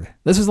Ray Leonard.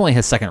 This was only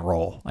his second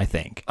role, I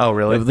think. Oh,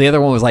 really? The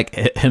other one was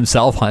like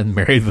himself on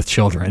Married with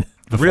Children.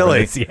 before Really?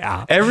 this,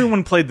 yeah.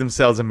 Everyone played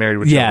themselves in Married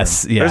with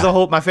Yes, Children. yeah. There's a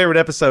whole. My favorite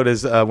episode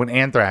is when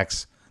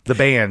Anthrax, the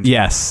band,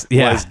 Yes,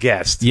 yeah. was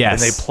guest.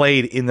 Yes. and they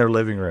played in their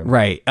living room.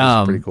 Right.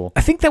 pretty cool.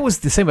 I think that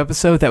was the same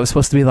episode that was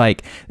supposed to be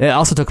like, it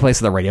also took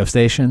place at the radio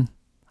station.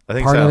 I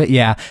think Part so. of it,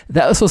 yeah.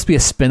 That was supposed to be a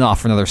spin-off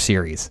for another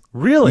series.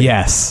 Really?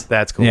 Yes.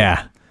 That's cool.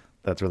 Yeah.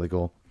 That's really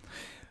cool.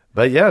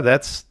 But yeah,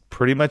 that's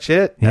pretty much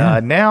it.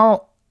 Yeah.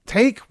 Now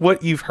take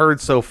what you've heard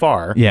so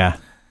far Yeah.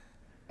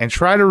 and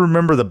try to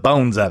remember the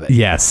bones of it.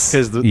 Yes.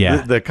 Because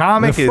yeah. the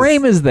comic the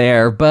frame is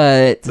there,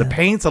 but the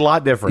paint's a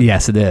lot different.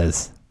 yes, it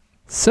is.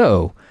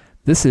 So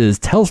this is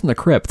Tales from the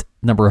Crypt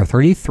number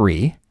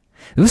 33.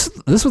 This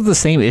was the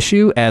same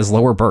issue as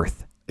Lower Birth.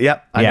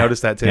 Yep. I Yeah.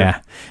 noticed that too.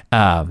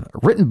 Yeah.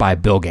 Written by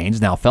Bill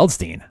Gaines, now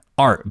Feldstein.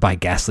 Art by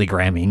Ghastly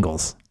Graham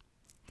Ingalls.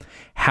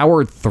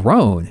 Howard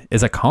Throne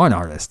is a con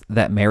artist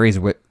that marries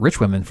rich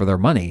women for their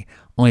money,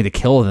 only to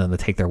kill them to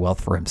take their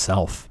wealth for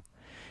himself.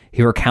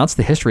 He recounts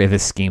the history of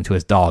his scheme to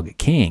his dog,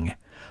 King,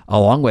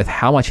 along with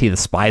how much he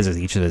despises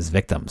each of his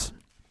victims.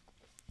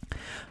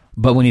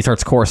 But when he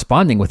starts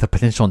corresponding with a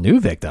potential new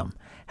victim,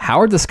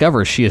 Howard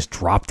discovers she is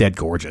drop-dead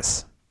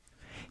gorgeous.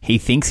 He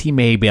thinks he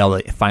may be able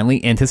to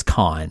finally end his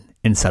con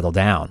and settle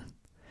down.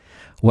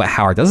 What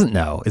Howard doesn't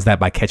know is that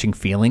by catching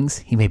feelings,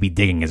 he may be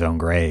digging his own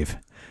grave.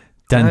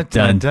 Dun,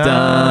 dun,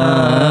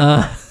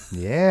 dun.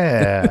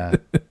 Yeah.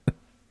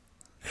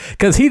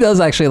 Because he does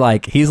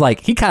actually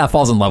he kind of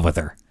falls in love with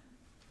her.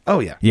 Oh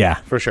yeah. Yeah.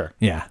 For sure.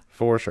 Yeah.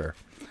 For sure.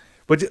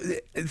 But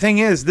the thing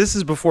is, this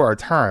is before our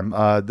time.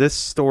 This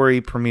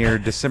story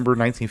premiered December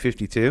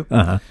 1952.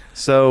 Uh-huh.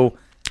 So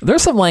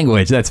There's some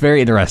language that's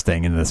very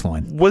interesting in this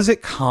one. was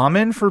it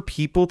common for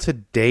people to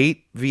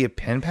date via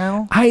pen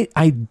pal?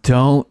 I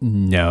don't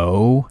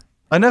know.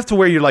 Enough to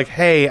where you're like,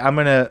 hey, I'm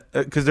going to...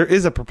 Because there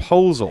is a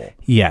proposal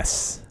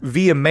Yes.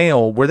 via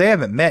mail where they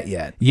haven't met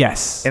yet.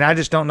 Yes. And I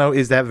just don't know,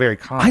 is that very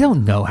common? I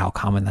don't know how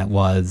common that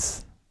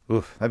was.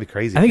 Oof, that'd be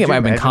crazy. I think Could it might you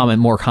have been imagine?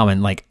 more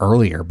common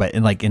earlier, but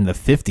in the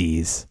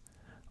 50s,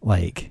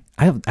 I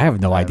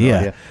have no idea. No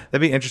idea.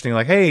 That'd be interesting.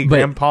 Like, hey, But-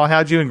 Grandpa,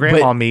 how'd you and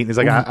Grandma but- meet? And he's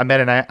like, I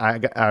met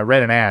I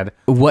read an ad.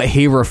 What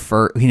he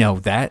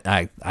that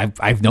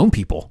I've known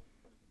people,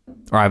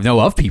 or I know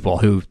of people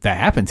who that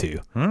happened to.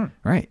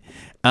 Right.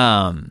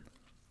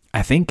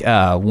 I think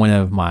one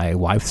of my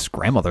wife's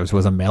grandmothers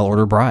was a mail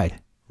order bride.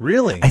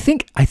 Really? I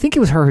think it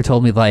was her who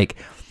told me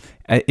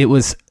it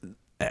was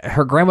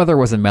her grandmother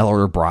was a mail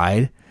order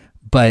bride,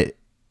 but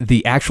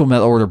the actual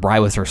mail order bride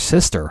was her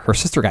sister. Her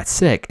sister got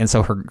sick, and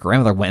so her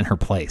grandmother went in her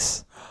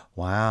place.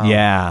 Wow.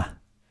 Yeah,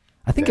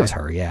 I think it was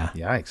her. Yeah.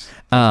 Yikes.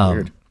 That's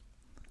weird.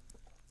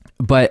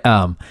 But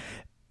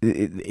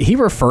he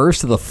refers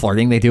to the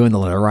flirting they do in the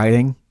letter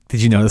writing.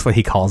 Did you notice what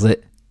he calls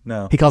it?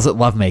 No. He calls it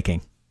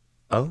lovemaking.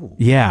 Oh.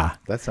 Yeah.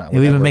 That's not what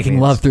We've that been word making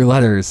means. love through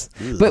letters.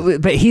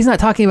 But he's not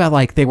talking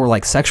about they were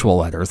sexual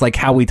letters, like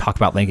how we talk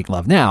about making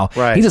love now.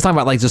 Right. He's just talking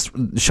about just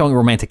showing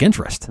romantic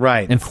interest.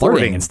 Right. And flirting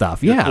Courting. and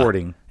stuff. You're Yeah.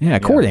 courting. Yeah, Yeah.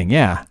 courting.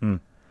 Yeah.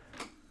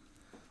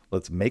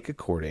 Let's make a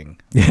courting.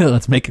 Yeah,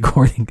 let's make a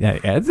courting. Yeah,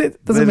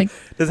 it doesn't make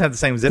Doesn't have the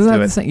same zip doesn't to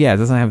have it. the same, yeah, it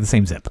doesn't have the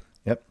same zip.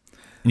 Yep.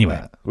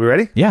 Anyway. We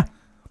ready? Yeah.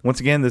 Once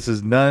again, this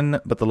is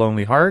None But the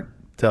Lonely Heart,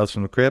 Tales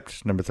from the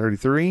Crypt, number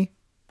 33,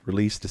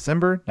 released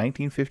December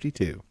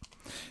 1952.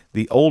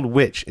 The Old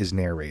Witch is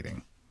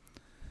narrating,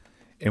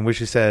 in which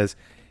she says,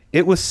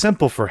 "It was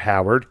simple for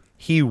Howard.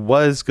 He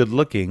was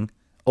good-looking.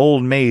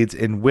 Old maids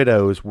and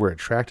widows were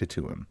attracted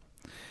to him.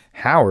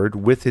 Howard,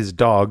 with his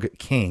dog,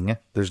 King..."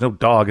 There's no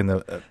dog in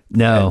the...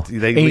 No.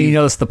 They And you leave-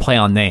 notice the play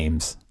on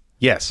names.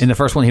 Yes. In the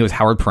first one, he was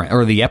Howard Prince,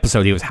 or the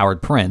episode, he was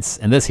Howard Prince.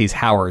 And this, he's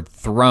Howard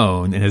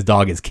Throne, and his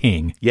dog is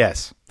King.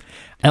 Yes.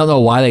 I don't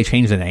know why they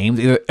changed the names,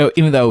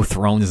 even though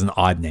Throne is an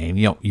odd name.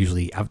 You don't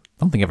usually, I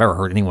don't think I've ever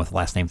heard anyone with the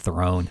last name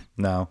Throne.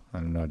 No, I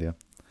have no idea.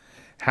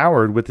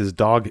 Howard, with his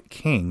dog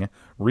King,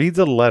 reads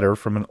a letter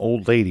from an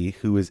old lady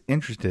who is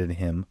interested in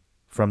him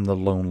from the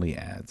Lonely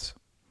ads.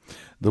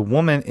 The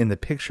woman in the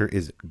picture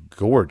is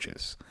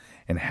gorgeous,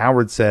 and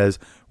Howard says,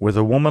 "With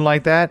a woman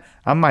like that,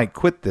 I might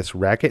quit this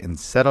racket and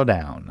settle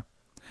down."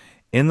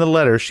 In the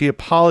letter, she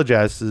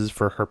apologizes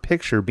for her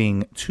picture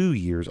being 2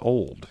 years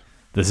old.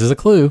 This is a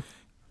clue.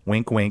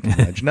 Wink, wink,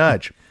 nudge,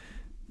 nudge.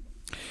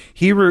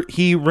 He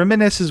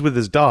reminisces with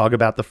his dog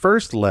about the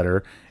first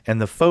letter and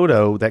the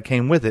photo that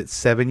came with it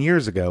 7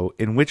 years ago,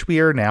 in which we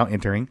are now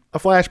entering a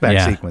flashback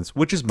Yeah. sequence,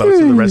 which is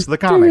most of the rest of the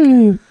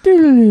comic.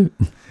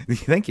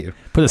 Thank you.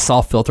 Put a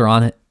soft filter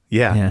on it.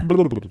 Yeah. Yeah.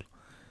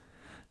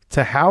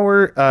 To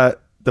Howard,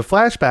 the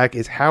flashback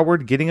is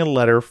Howard getting a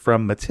letter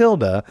from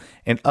Matilda,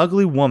 an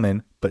ugly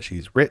woman, but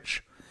she's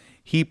rich.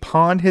 He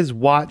pawned his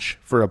watch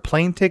for a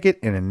plane ticket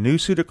and a new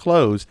suit of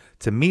clothes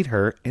to meet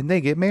her, and they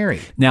get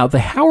married. Now, the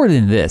Howard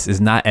in this is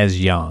not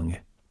as young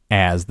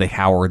as the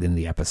Howard in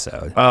the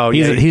episode. Oh,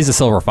 yeah. He's a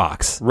silver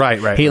fox.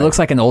 Right. He looks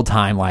like an old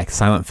time,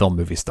 silent film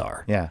movie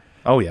star. Yeah.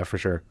 Oh, yeah, for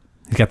sure.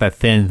 He's got that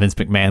thin Vince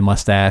McMahon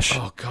mustache.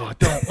 Oh God,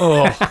 don't.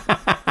 Oh,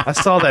 I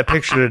saw that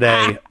picture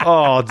today.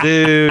 Oh,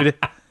 dude.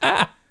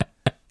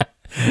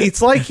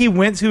 It's like he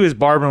went to his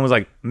barber and was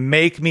like,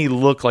 "Make me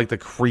look like the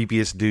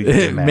creepiest dude you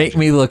can imagine. Make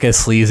me look as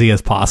sleazy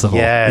as possible.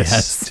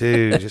 Yes,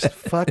 dude. Just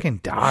fucking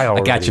die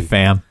already. I got you,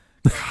 fam.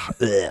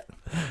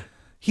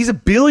 He's a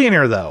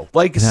billionaire though.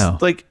 Like, No.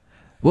 like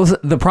Well,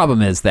 the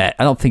problem is that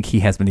I don't think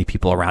he has many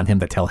people around him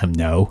that tell him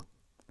no.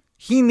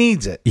 he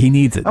needs it. He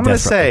needs it. I'm going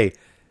to desperately. say,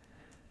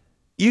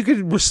 you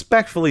could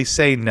respectfully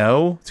say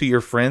no to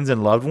your friends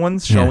and loved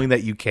ones, showing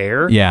that you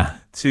care. Yeah.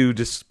 To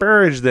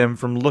disparage them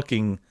from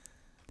looking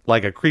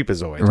like a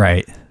creepazoid.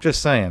 Right.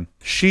 Just saying.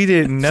 She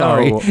didn't know.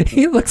 Sorry.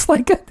 He looks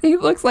like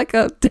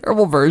a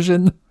terrible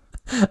version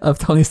of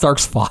Tony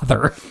Stark's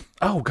father.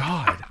 Oh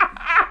God.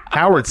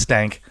 Howard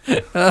stank.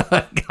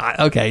 God.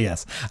 Okay.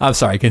 Yes. I'm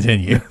sorry.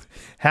 Continue.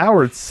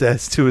 Howard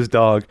says to his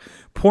dog,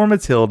 "Poor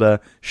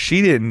Matilda,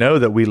 she didn't know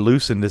that we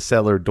loosened the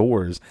cellar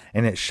doors,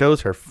 and it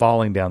shows her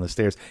falling down the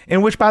stairs."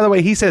 In which, by the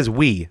way, he says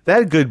we.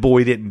 That good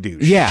boy didn't do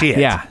Yeah. shit.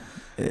 Yeah.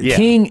 Yeah.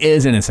 King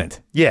is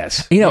innocent.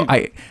 Yes. You know,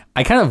 I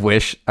kind of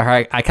wish, or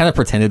I kind of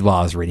pretended while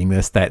I was reading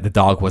this that the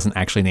dog wasn't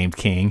actually named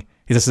King.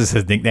 This is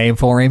his nickname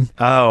for him.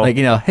 Oh. Like,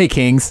 hey,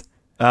 Kings.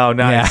 Oh,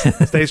 nice. Yeah.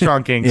 Stay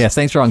strong, Kings. Yeah,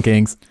 stay strong,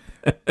 Kings.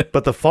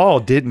 But the fall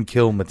didn't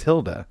kill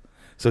Matilda.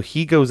 So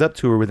he goes up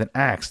to her with an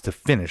axe to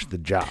finish the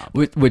job.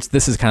 Which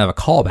this is kind of a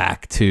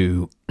callback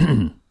to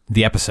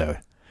the episode,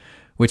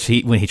 which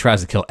when he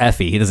tries to kill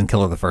Effie, he doesn't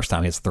kill her the first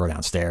time. He has to throw her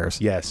downstairs.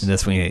 Yes. And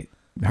this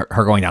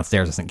her going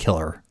downstairs doesn't kill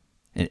her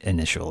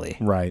initially.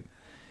 Right.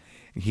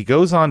 He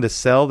goes on to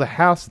sell the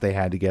house that they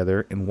had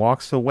together and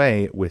walks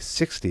away with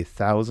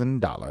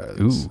 $60,000.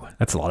 Ooh,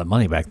 that's a lot of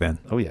money back then.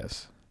 Oh,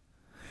 yes.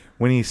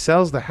 When he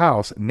sells the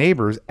house,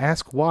 neighbors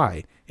ask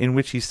why, in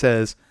which he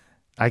says,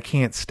 "I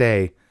can't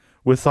stay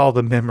with all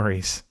the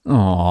memories."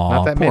 Aw,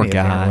 Not that poor many,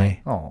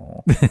 guy.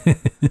 Oh.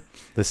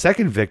 The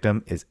second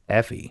victim is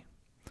Effie,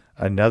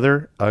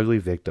 another ugly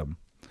victim.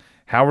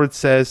 Howard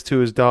says to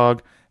his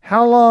dog,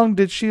 "How long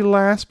did she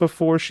last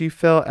before she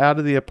fell out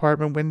of the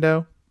apartment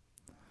window?"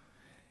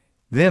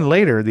 Then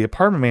later, the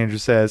apartment manager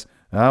says,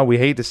 "Oh, we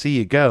hate to see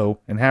you go."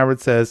 And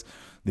Howard says,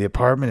 "The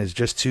apartment is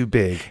just too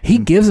big." He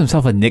gives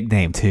himself a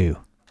nickname too.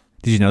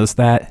 Did you notice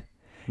that?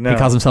 No. He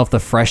calls himself the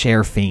Fresh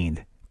Air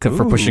Fiend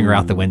for pushing her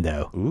out the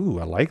window. Ooh,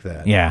 I like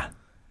that. Yeah.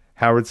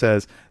 Howard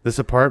says, "This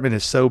apartment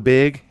is so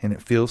big and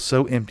it feels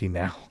so empty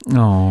now."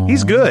 Oh,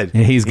 He's good.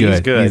 Yeah, he's good.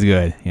 He's good. He's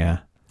good. Yeah,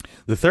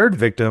 The third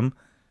victim,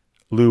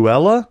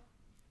 Luella,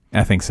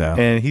 I think so.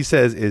 and he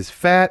says is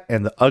fat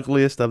and the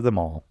ugliest of them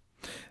all.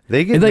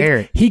 They get It's like,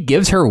 married. he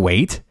gives her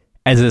weight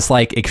as this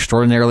like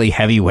extraordinarily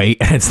heavy weight,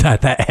 and it's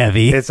not that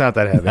heavy. It's not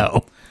that heavy.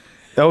 No.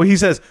 Oh, he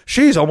says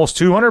she's almost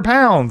 200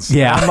 pounds.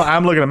 Yeah.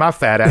 I'm looking at my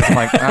fat ass. I'm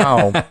like,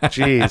 oh,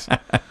 jeez.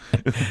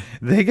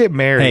 They get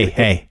married.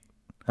 Hey,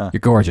 you're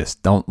gorgeous.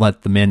 Don't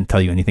let the men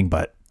tell you anything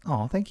but.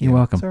 Oh, thank you. You're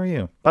welcome. So are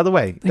you. By the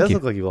way, it does you.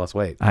 look like you lost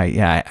weight. I've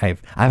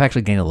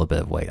actually gained a little bit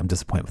of weight. I'm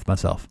disappointed with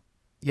myself.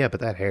 Yeah, but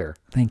that hair.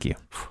 Thank you.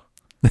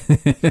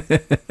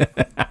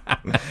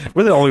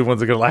 We're the only ones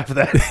that are going to laugh at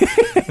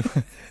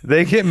that.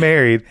 They get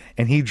married,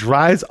 and he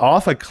drives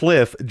off a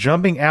cliff,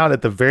 jumping out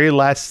at the very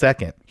last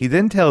second. He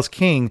then tells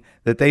King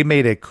that they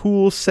made a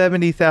cool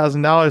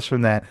 $70,000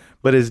 from that,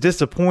 but is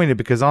disappointed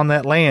because on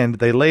that land,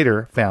 they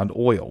later found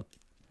oil.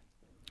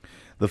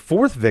 The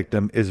fourth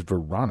victim is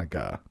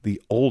Veronica, the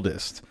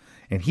oldest,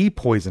 and he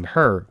poisoned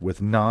her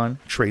with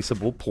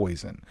non-traceable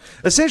poison.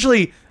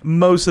 Essentially,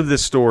 most of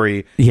this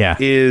story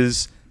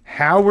is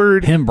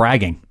Howard Him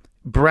bragging.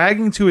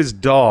 bragging to his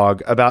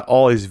dog about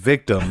all his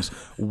victims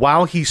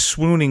while he's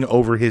swooning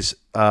over his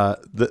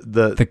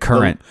the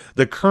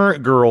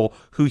current girl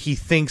who he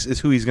thinks is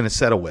who he's going to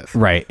settle with,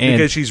 Right. And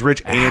because she's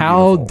rich and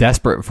how beautiful.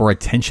 desperate for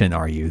attention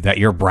are you that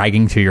you're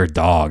bragging to your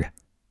dog?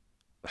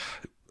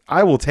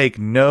 I will take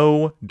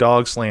no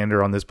dog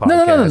slander on this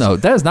podcast. No.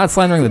 That is not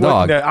slandering the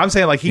dog. No, I'm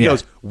saying like he Yeah.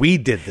 goes, "We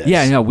did this."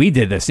 Yeah, no, we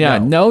did this. Yeah,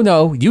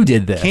 no, you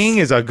did this. King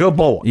is a good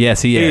boy.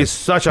 Yes, he is. He is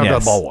such a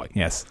good boy.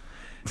 Yes.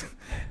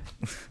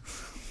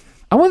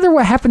 I wonder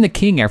what happened to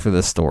King after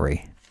this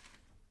story.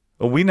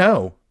 Well, we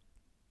know.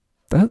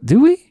 Do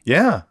we?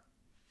 Yeah,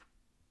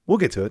 we'll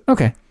get to it.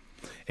 Okay.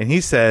 And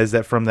he says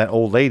that from that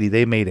old lady,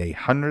 they made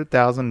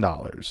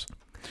 $100,000.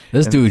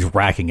 This dude's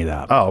racking it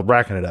up. Oh,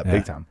 racking it up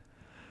big time.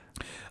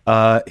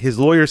 His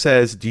lawyer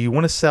says, "Do you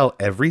want to sell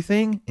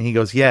everything?" And he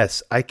goes,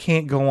 "Yes, I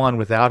can't go on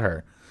without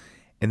her."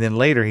 And then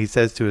later he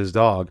says to his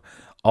dog,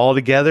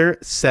 "Altogether,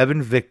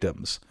 7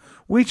 victims.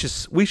 We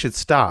should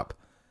stop.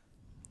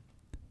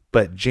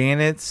 But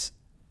Janet's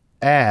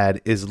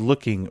ad is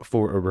looking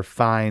for a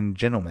refined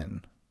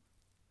gentleman."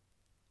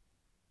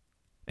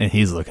 And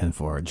he's looking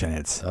for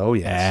Janet's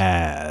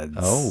ads.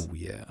 Oh,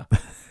 yeah.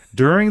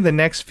 During the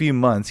next few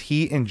months,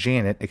 he and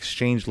Janet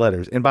exchanged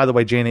letters. And by the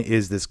way, Janet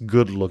is this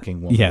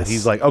good-looking woman. Yes.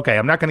 He's like, okay,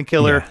 I'm not going to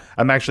kill her. Yeah.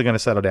 I'm actually going to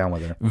settle down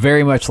with her.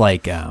 Very much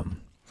like 50s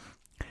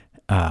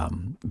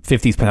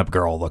pinup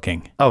girl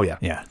looking. Oh, yeah.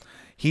 Yeah.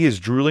 He is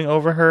drooling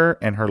over her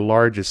and her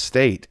large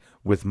estate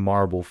with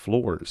marble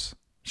floors.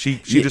 She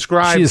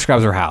describes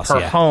her house,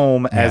 her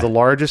home as a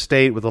large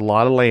estate with a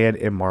lot of land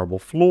and marble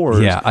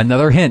floors. Yeah,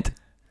 another hint.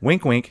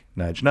 Wink, wink,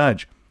 nudge,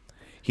 nudge.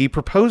 He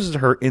proposes to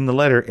her in the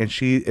letter, and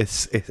she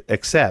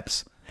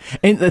accepts.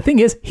 And the thing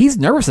is, he's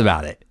nervous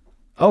about it.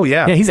 Oh,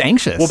 yeah. Yeah, he's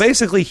anxious. Well,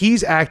 basically,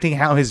 he's acting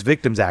how his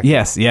victims act.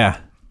 Yes, yeah.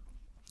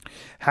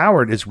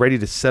 Howard is ready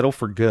to settle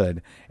for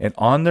good, and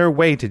on their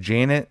way to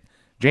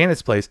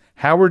Janet's place,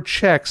 Howard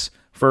checks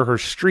for her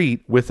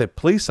street with a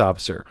police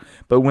officer.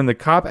 But when the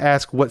cop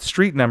asks what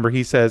street number,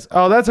 he says,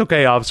 "Oh, that's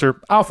okay, officer.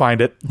 I'll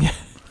find it."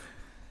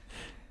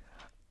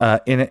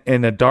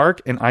 In a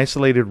dark and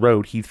isolated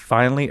road, he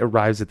finally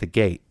arrives at the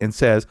gate and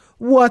says,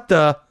 "What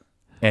the?"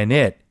 And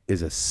it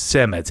is a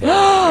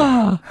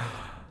cemetery.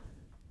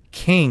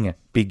 King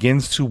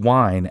begins to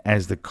whine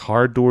as the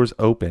car doors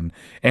open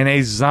and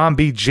a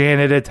zombie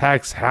Janet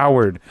attacks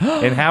Howard.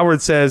 And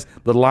Howard says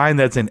the line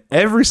that's in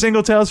every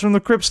single Tales from the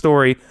Crypt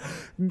story,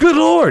 "Good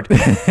Lord."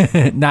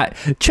 Not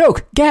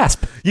choke,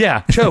 gasp.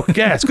 Yeah, choke,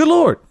 gasp, good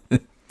Lord.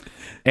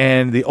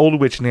 And the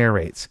old witch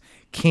narrates,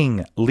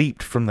 King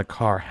leaped from the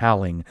car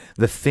howling.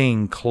 The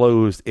thing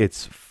closed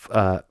its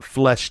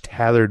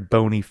flesh-tethered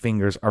bony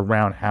fingers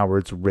around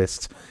Howard's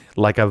wrists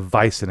like a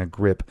vice in a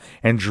grip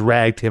and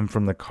dragged him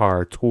from the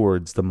car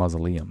towards the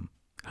mausoleum.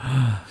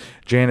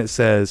 Janet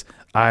says,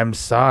 "I'm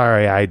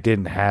sorry I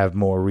didn't have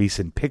more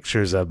recent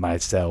pictures of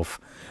myself.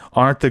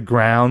 Aren't the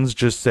grounds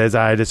just as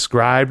I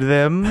described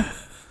them?"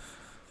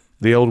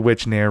 The old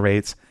witch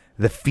narrates,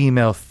 the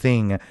female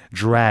thing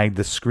dragged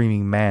the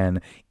screaming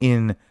man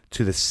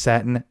into the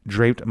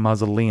satin-draped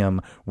mausoleum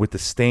with the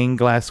stained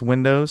glass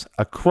windows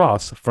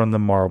across from the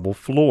marble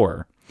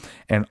floor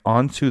and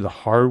onto the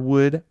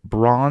hardwood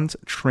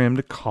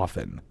bronze-trimmed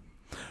coffin.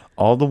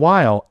 All the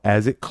while,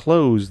 as it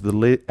closed the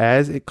lid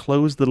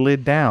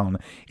down,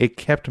 it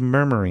kept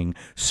murmuring,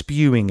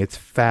 spewing its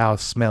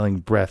foul-smelling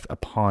breath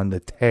upon the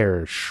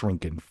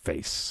terror-shrinken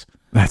face.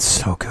 That's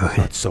so good.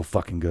 It's so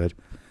fucking good.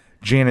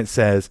 Janet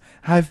says,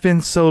 "I've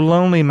been so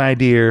lonely, my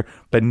dear,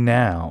 but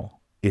now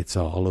it's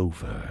all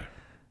over."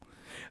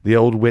 The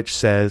old witch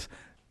says,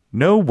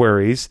 "No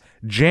worries.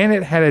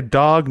 Janet had a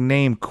dog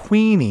named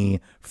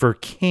Queenie for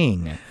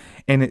King,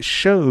 and it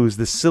shows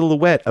the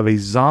silhouette of a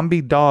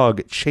zombie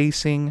dog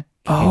chasing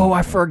King." Oh,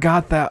 I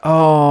forgot that.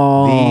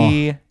 Oh.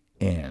 The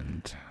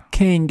end.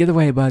 King, get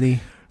away, buddy.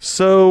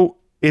 So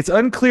it's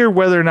unclear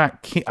whether or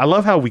not King... I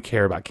love how we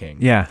care about King.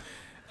 Yeah.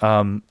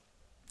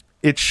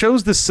 It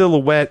shows the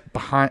silhouette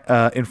behind,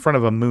 in front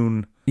of a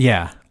moon.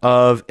 Yeah.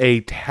 Of a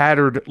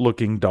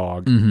tattered-looking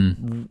dog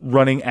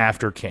running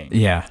after King.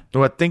 Yeah.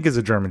 Who I think is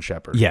a German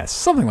Shepherd. Yes,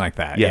 something like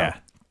that. Yeah.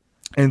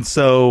 And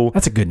so...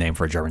 That's a good name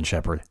for a German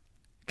Shepherd.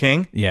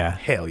 King? Yeah.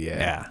 Hell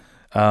yeah.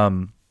 Yeah.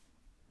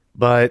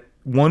 But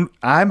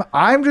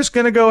I'm just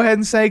going to go ahead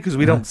and say, because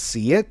we don't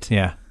see it,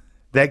 Yeah.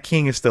 that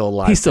King is still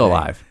alive. He's still today.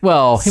 alive.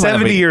 Well,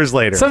 70 years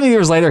later. 70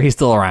 years later, he's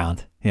still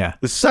around. Yeah.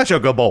 It's such a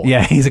good boy.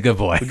 Yeah, he's a good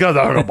boy.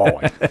 Good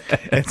boy.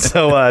 And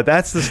so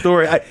that's the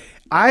story.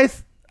 I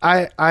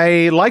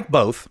like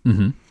both,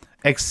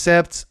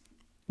 except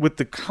with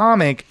the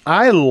comic,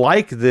 I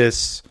like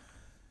this.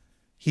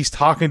 He's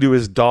talking to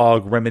his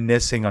dog,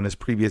 reminiscing on his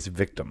previous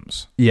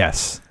victims.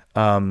 Yes.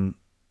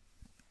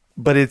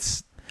 But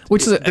it's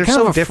they're kind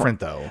so of different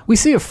though. We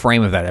see a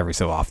frame of that every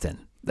so often.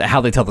 How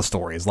they tell the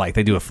stories, like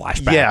they do a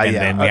flashback, and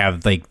then we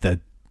have like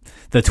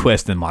the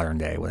twist in modern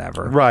day,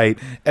 whatever. Right.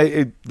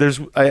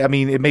 I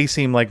mean, it may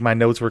seem like my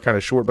notes were kind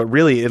of short, but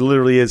really, it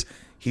literally is.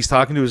 He's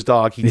talking to his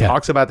dog. He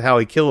talks about how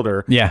he killed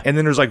her. Yeah. And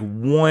then there's like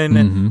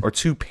one or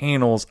two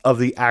panels of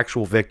the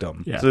actual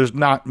victim. Yeah. So there's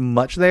not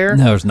much there.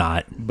 No, there's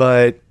not.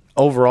 But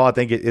overall, I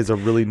think it is a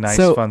really nice,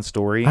 fun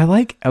story. I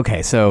like.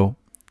 Okay, so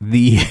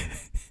the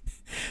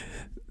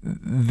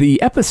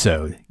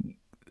episode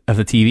of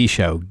the TV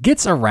show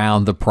gets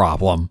around the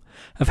problem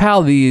of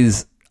how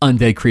these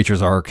undead creatures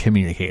are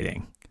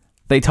communicating.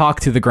 They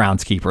talk to the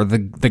groundskeeper,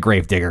 the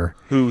gravedigger.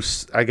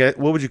 Who's, I guess,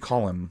 what would you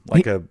call him?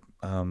 Like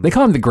they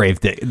call him the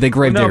gravedigger.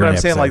 No, but I'm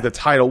saying like the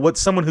title. What's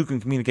someone who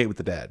can communicate with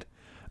the dead?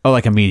 Oh,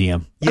 like a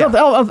medium. Yeah.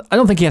 I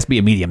don't think he has to be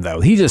a medium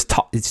though. He just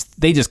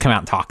they just come out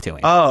and talk to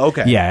him. Oh,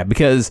 okay. Yeah,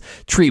 because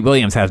Treat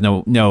Williams has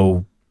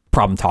no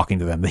problem talking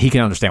to them. He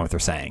can understand what they're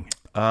saying.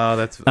 Oh,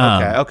 that's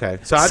okay. Okay.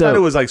 So I thought it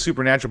was like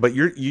supernatural, but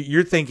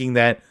you're thinking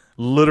that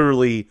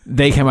literally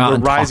they come out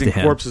and rising talk to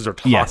him. Corpses are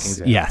talking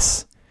to him.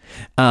 Yes.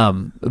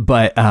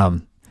 But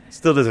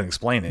still doesn't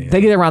explain it.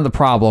 They get around the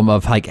problem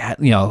of like,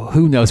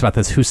 who knows about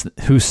this?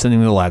 Who's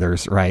sending the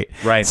letters, right?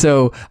 Right.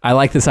 So I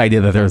like this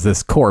idea that there's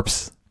this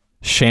corpse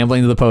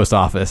shambling to the post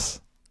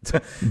office,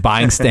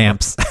 buying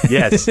stamps.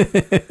 Yes.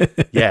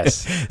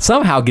 Yes.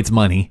 Somehow gets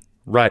money.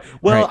 Right.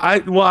 Well,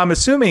 I'm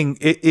assuming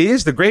it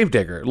is the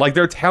gravedigger. Like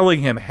they're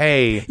telling him,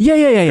 "Hey,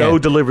 yeah. go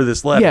deliver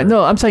this letter." Yeah.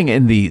 No, I'm saying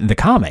in the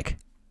comic.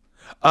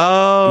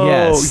 Oh,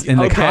 Yes, in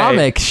the okay.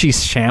 comic,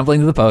 she's shambling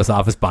to the post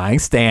office, buying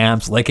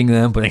stamps, licking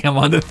them, putting them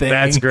on the thing.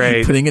 That's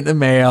great. Putting it in the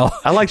mail.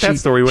 I like that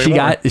story way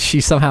more.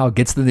 She somehow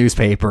gets the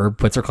newspaper,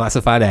 puts her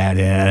classified ad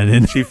in,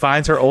 and She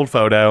finds her old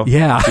photo.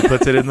 Yeah. She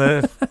puts it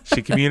in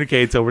she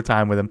communicates over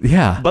time with him.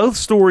 Yeah. Both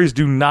stories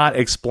do not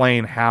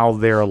explain how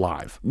they're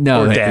alive.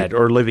 No, or they- dead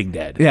or living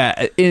dead.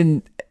 yeah,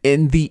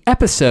 in the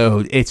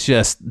episode, it's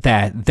just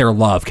that their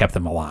love kept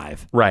them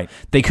alive. Right.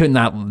 They could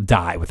not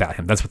die without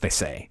him. That's what they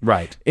say.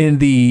 Right. In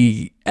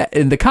the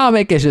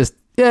comic, it's just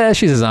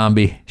she's a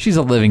zombie. She's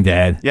a living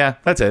dead. Yeah,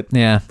 that's it.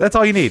 Yeah. That's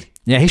all you need.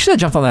 Yeah, he should have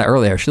jumped on that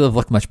earlier. Should have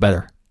looked much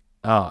better.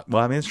 Well,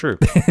 I mean, it's true.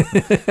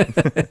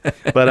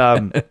 But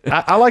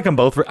I like them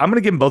both. I'm going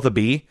to give them both a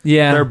B.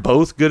 Yeah. They're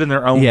both good in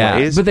their own Yeah,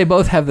 ways. but they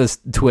both have this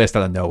twist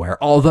out of nowhere.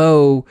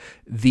 Although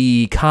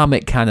the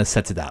comic kind of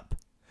sets it up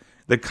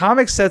The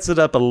comic sets it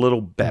up a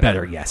little better.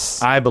 better.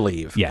 Yes, I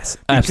believe. yes,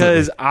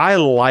 Because absolutely. I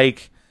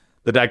like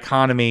the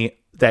dichotomy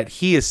that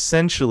he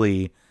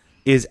essentially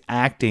is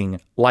acting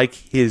like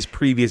his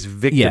previous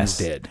victims Yes,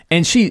 did.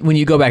 and when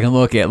you go back and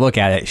look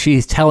at it,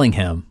 she's telling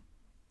him,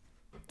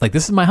 like,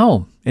 "This is my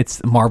home.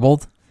 It's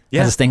marbled,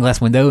 Yeah. has a stained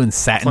glass window and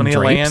satin Plenty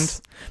of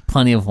drapes,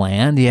 plenty of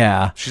land."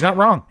 Yeah. She's not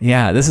wrong.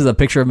 Yeah, this is a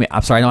picture of me.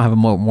 I'm sorry, I don't have a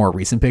more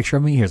recent picture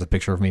of me. Here's a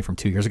picture of me from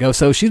 2 years ago.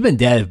 So she's been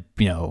dead,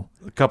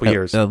 A couple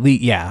years. a couple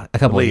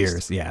of least.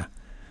 years. Yeah,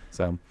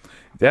 So,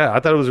 yeah, I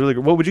thought it was really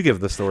good. What would you give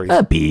the story?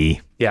 a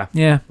B. Yeah.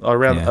 Yeah,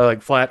 Around yeah.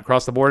 like flat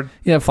across the board.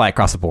 Yeah, fly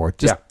across the board.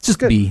 Just Yeah, just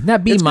good. B,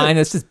 not B It's good.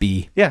 minus, just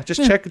B. Yeah,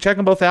 just check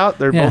them both out.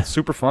 They're Yeah. both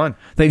super fun.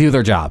 They do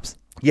their jobs.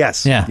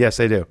 Yes. Yeah. Yes,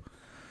 they do.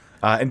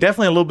 And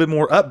definitely a little bit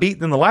more upbeat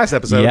than the last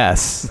episode.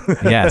 Yes,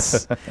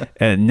 yes.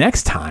 And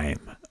next time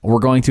we're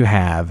going to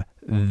have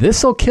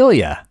This'll Kill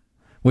Ya,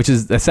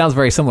 that sounds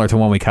very similar to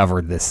when we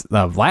covered this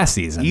last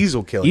season.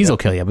 Ease'll Kill Ya. Ease'll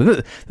Kill Ya.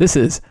 But this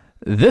is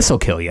This'll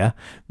Kill Ya,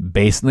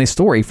 based on a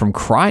story from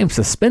Crime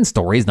Suspense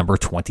Stories number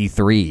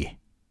 23.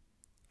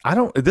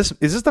 Is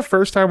this the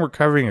first time we're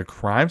covering a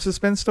crime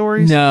suspense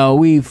stories? No,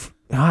 we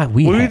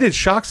did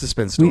shock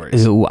suspense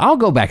stories. I'll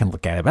go back and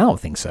look at it, but I don't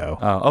think so.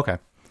 Oh, okay.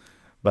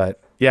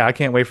 But yeah, I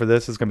can't wait for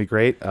this. It's gonna be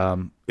great.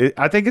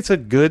 I think it's a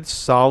good,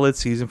 solid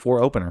season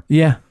 4 opener.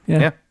 Yeah.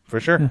 Yeah, for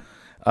sure.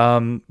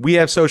 We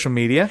have social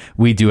media.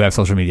 We do have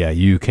social media.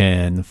 You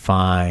can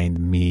find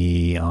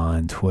me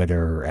on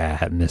Twitter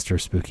at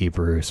Mr. Spooky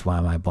Bruce. Why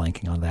am I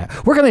blanking on that?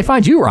 Where can they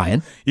find you,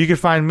 Ryan? You can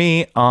find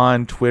me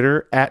on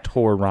Twitter at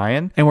Horror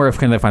Ryan. And where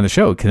can they find the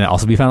show? Can it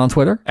also be found on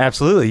Twitter?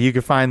 Absolutely. You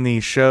can find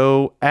the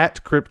show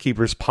at Crypt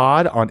Keepers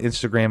Pod on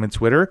Instagram and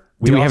Twitter.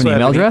 Do we have also an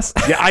email address?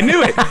 Yeah, I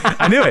knew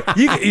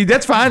it.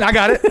 That's fine. I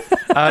got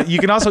it. You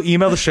can also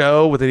email the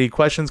show with any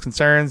questions,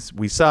 concerns.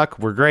 We suck.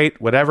 We're great.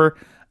 Whatever.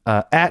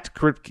 At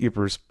Crypt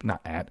Keepers, not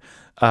at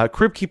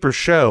Crypt Keepers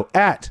Show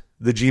at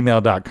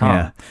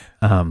thegmail.com.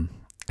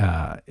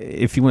 Yeah.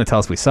 If you want to tell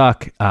us we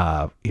suck,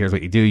 here's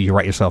what you do. You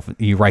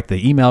write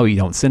the email. You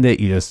don't send it.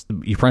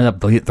 You print it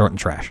up, delete it, throw it in the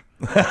trash.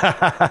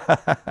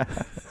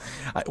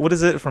 What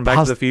is it from Back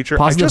to the Future? I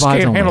positive just vibes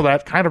can't only. handle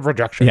that kind of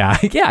rejection. Yeah.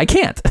 Yeah, I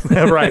can't.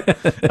 Right.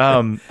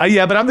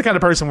 Yeah, but I'm the kind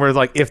of person where,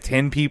 like, if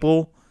 10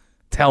 people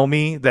tell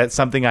me that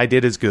something I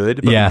did is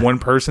good, but Yeah. one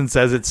person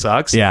says it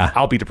sucks, Yeah.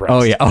 I'll be depressed.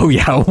 Oh,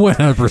 yeah.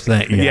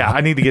 100%. Yeah. Yeah, I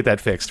need to get that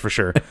fixed for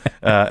sure.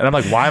 And I'm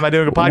like, why am I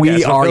doing a podcast? We I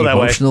don't are feel that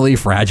way. emotionally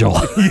fragile.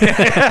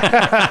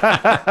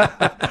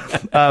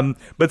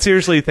 But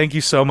seriously, thank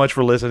you so much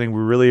for listening.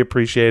 We really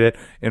appreciate it.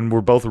 And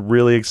we're both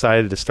really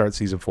excited to start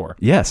season 4.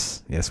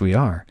 Yes, we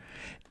are.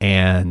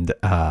 And do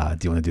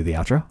you want to do the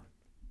outro?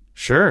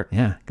 Sure.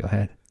 Yeah, go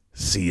ahead.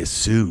 See you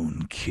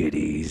soon,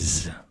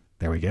 kiddies.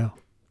 There we go.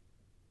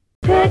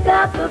 Pick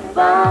up the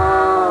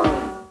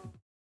phone.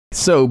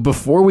 So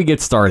before we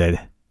get started,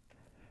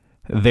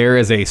 there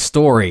is a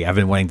story I've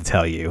been wanting to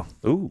tell you.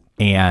 Ooh.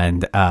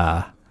 And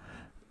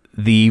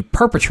the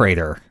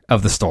perpetrator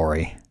of the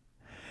story,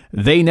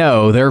 they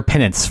know their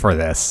penance for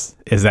this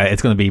is that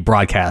it's going to be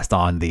broadcast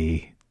on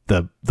the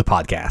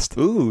podcast.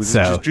 Ooh, is it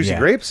just Juicy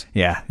Grapes?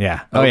 Yeah.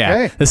 Oh yeah.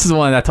 Okay. This is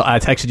one that I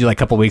texted you like a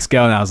couple weeks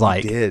ago, and I was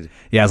like, did.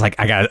 Yeah, I was like,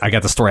 I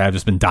got the story I've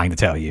just been dying to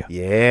tell you.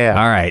 Yeah.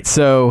 All right.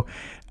 So,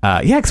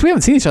 because we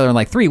haven't seen each other in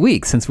like 3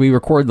 weeks since we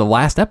recorded the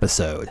last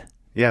episode.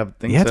 Yeah, I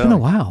think Yeah, it's so. been a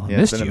while. I Yeah,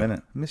 missed it's been you. a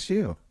minute. Miss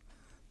you.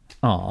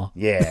 Aw.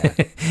 Yeah.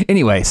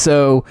 Anyway,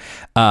 so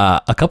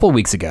a couple of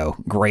weeks ago,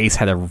 Grace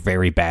had a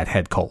very bad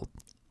head cold,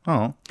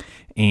 Oh.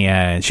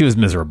 and she was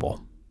miserable.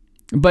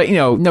 But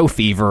no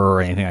fever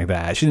or anything like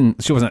that.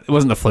 It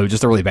wasn't the flu,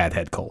 just a really bad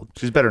head cold.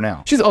 She's better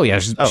now. She's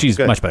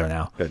good. much better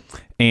now. Good.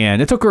 And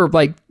it took her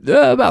like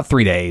about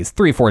 3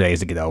 or 4 days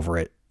to get over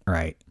it.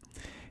 Right.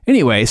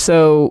 Anyway,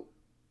 so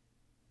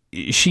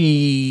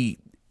she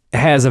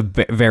has a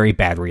very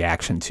bad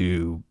reaction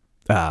to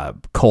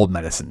cold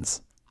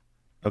medicines.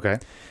 Okay.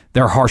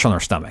 They're harsh on her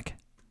stomach.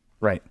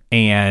 Right.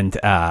 And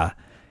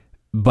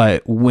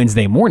but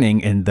Wednesday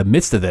morning, in the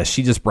midst of this,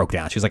 she just broke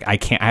down. She's like, I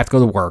have to go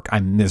to work.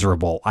 I'm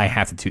miserable. I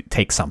have to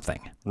take something.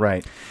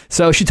 Right.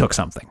 So she took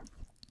something.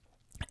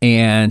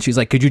 And she's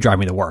like, could you drive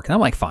me to work? And I'm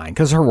like, fine,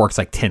 because her work's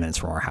like 10 minutes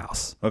from our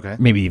house. Okay.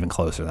 Maybe even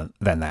closer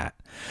than that.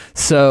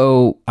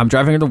 So I'm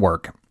driving her to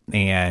work,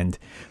 and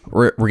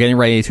we're getting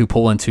ready to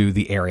pull into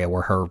the area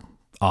where her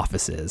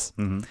office is.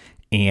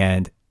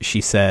 And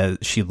she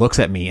looks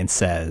at me and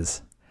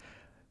says,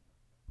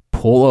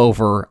 pull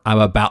over, I'm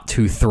about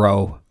to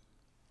throw.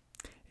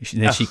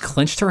 Then she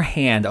clenched her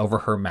hand over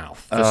her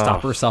mouth to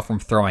stop herself from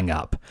throwing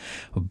up.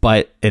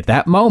 But at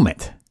that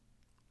moment,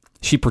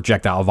 she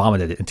projectile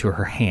vomited it into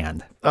her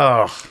hand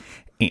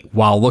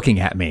while looking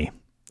at me.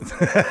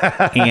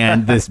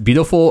 And this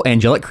beautiful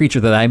angelic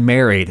creature that I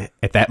married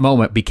at that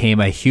moment became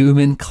a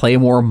human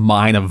claymore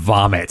mine of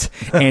vomit.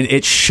 And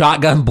it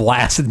shotgun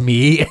blasted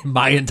me and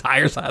my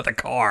entire side of the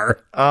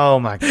car. Oh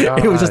my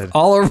God. It was just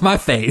all over my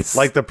face.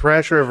 Like the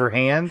pressure of her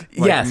hand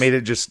made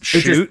it just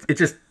shoot. It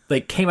just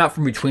like came out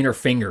from between her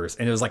fingers,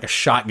 and it was like a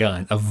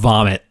shotgun of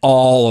vomit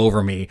all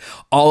over me,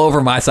 all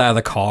over my side of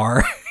the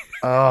car.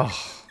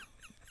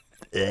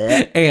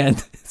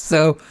 And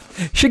so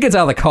she gets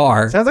out of the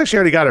car. Sounds like she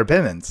already got her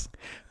penance.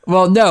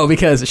 Well, no,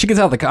 because she gets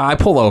out of the car. I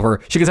pull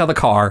over. She gets out of the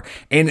car,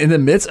 and in the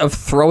midst of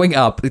throwing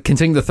up,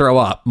 continuing to throw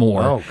up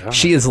more,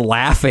 she is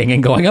laughing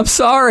and going, "I'm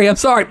sorry, I'm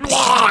sorry,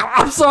 blah,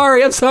 I'm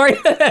sorry, I'm sorry."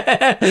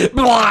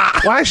 Blah.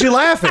 Why is she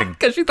laughing?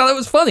 Because she thought it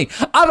was funny.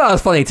 I thought it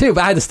was funny too,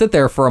 but I had to sit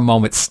there for a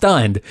moment,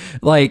 stunned,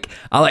 like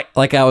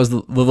I was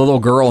the little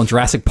girl in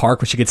Jurassic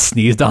Park when she gets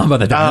sneezed on by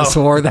the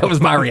dinosaur. That was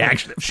my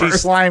reaction. At She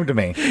first. slimed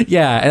me.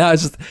 Yeah, and I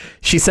was just.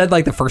 She said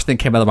like the first thing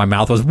came out of my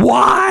mouth was,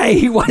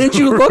 "Why? Why didn't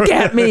you look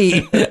at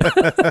me?"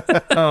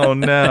 Oh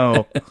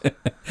no.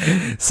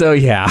 So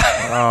yeah.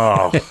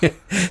 Oh.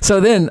 So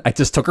then I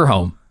just took her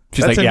home.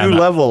 She's That's like, a new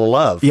level of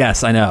love.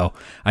 Yes, I know.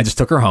 I just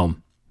took her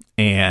home,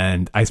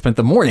 and I spent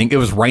the morning. It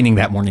was raining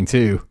that morning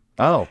too.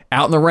 Oh.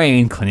 Out in the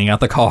rain, cleaning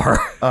out the car.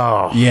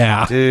 Oh.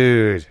 Yeah.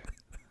 Dude.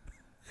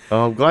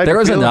 Oh, I'm glad There you're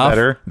was feeling enough.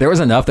 better. There was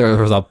enough. There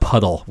was a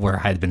puddle where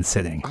I had been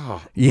sitting.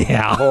 Oh.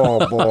 Yeah.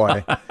 Oh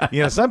boy.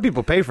 Some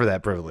people pay for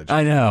that privilege.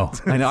 I know.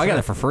 I got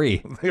it for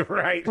free.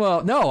 Right.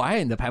 Well, no, I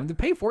ended up having to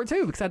pay for it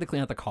too because I had to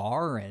clean out the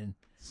car and.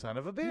 Son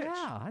of a bitch.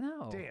 Yeah, I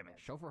know. Damn it.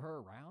 Chauffeur her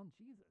around.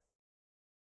 Jesus.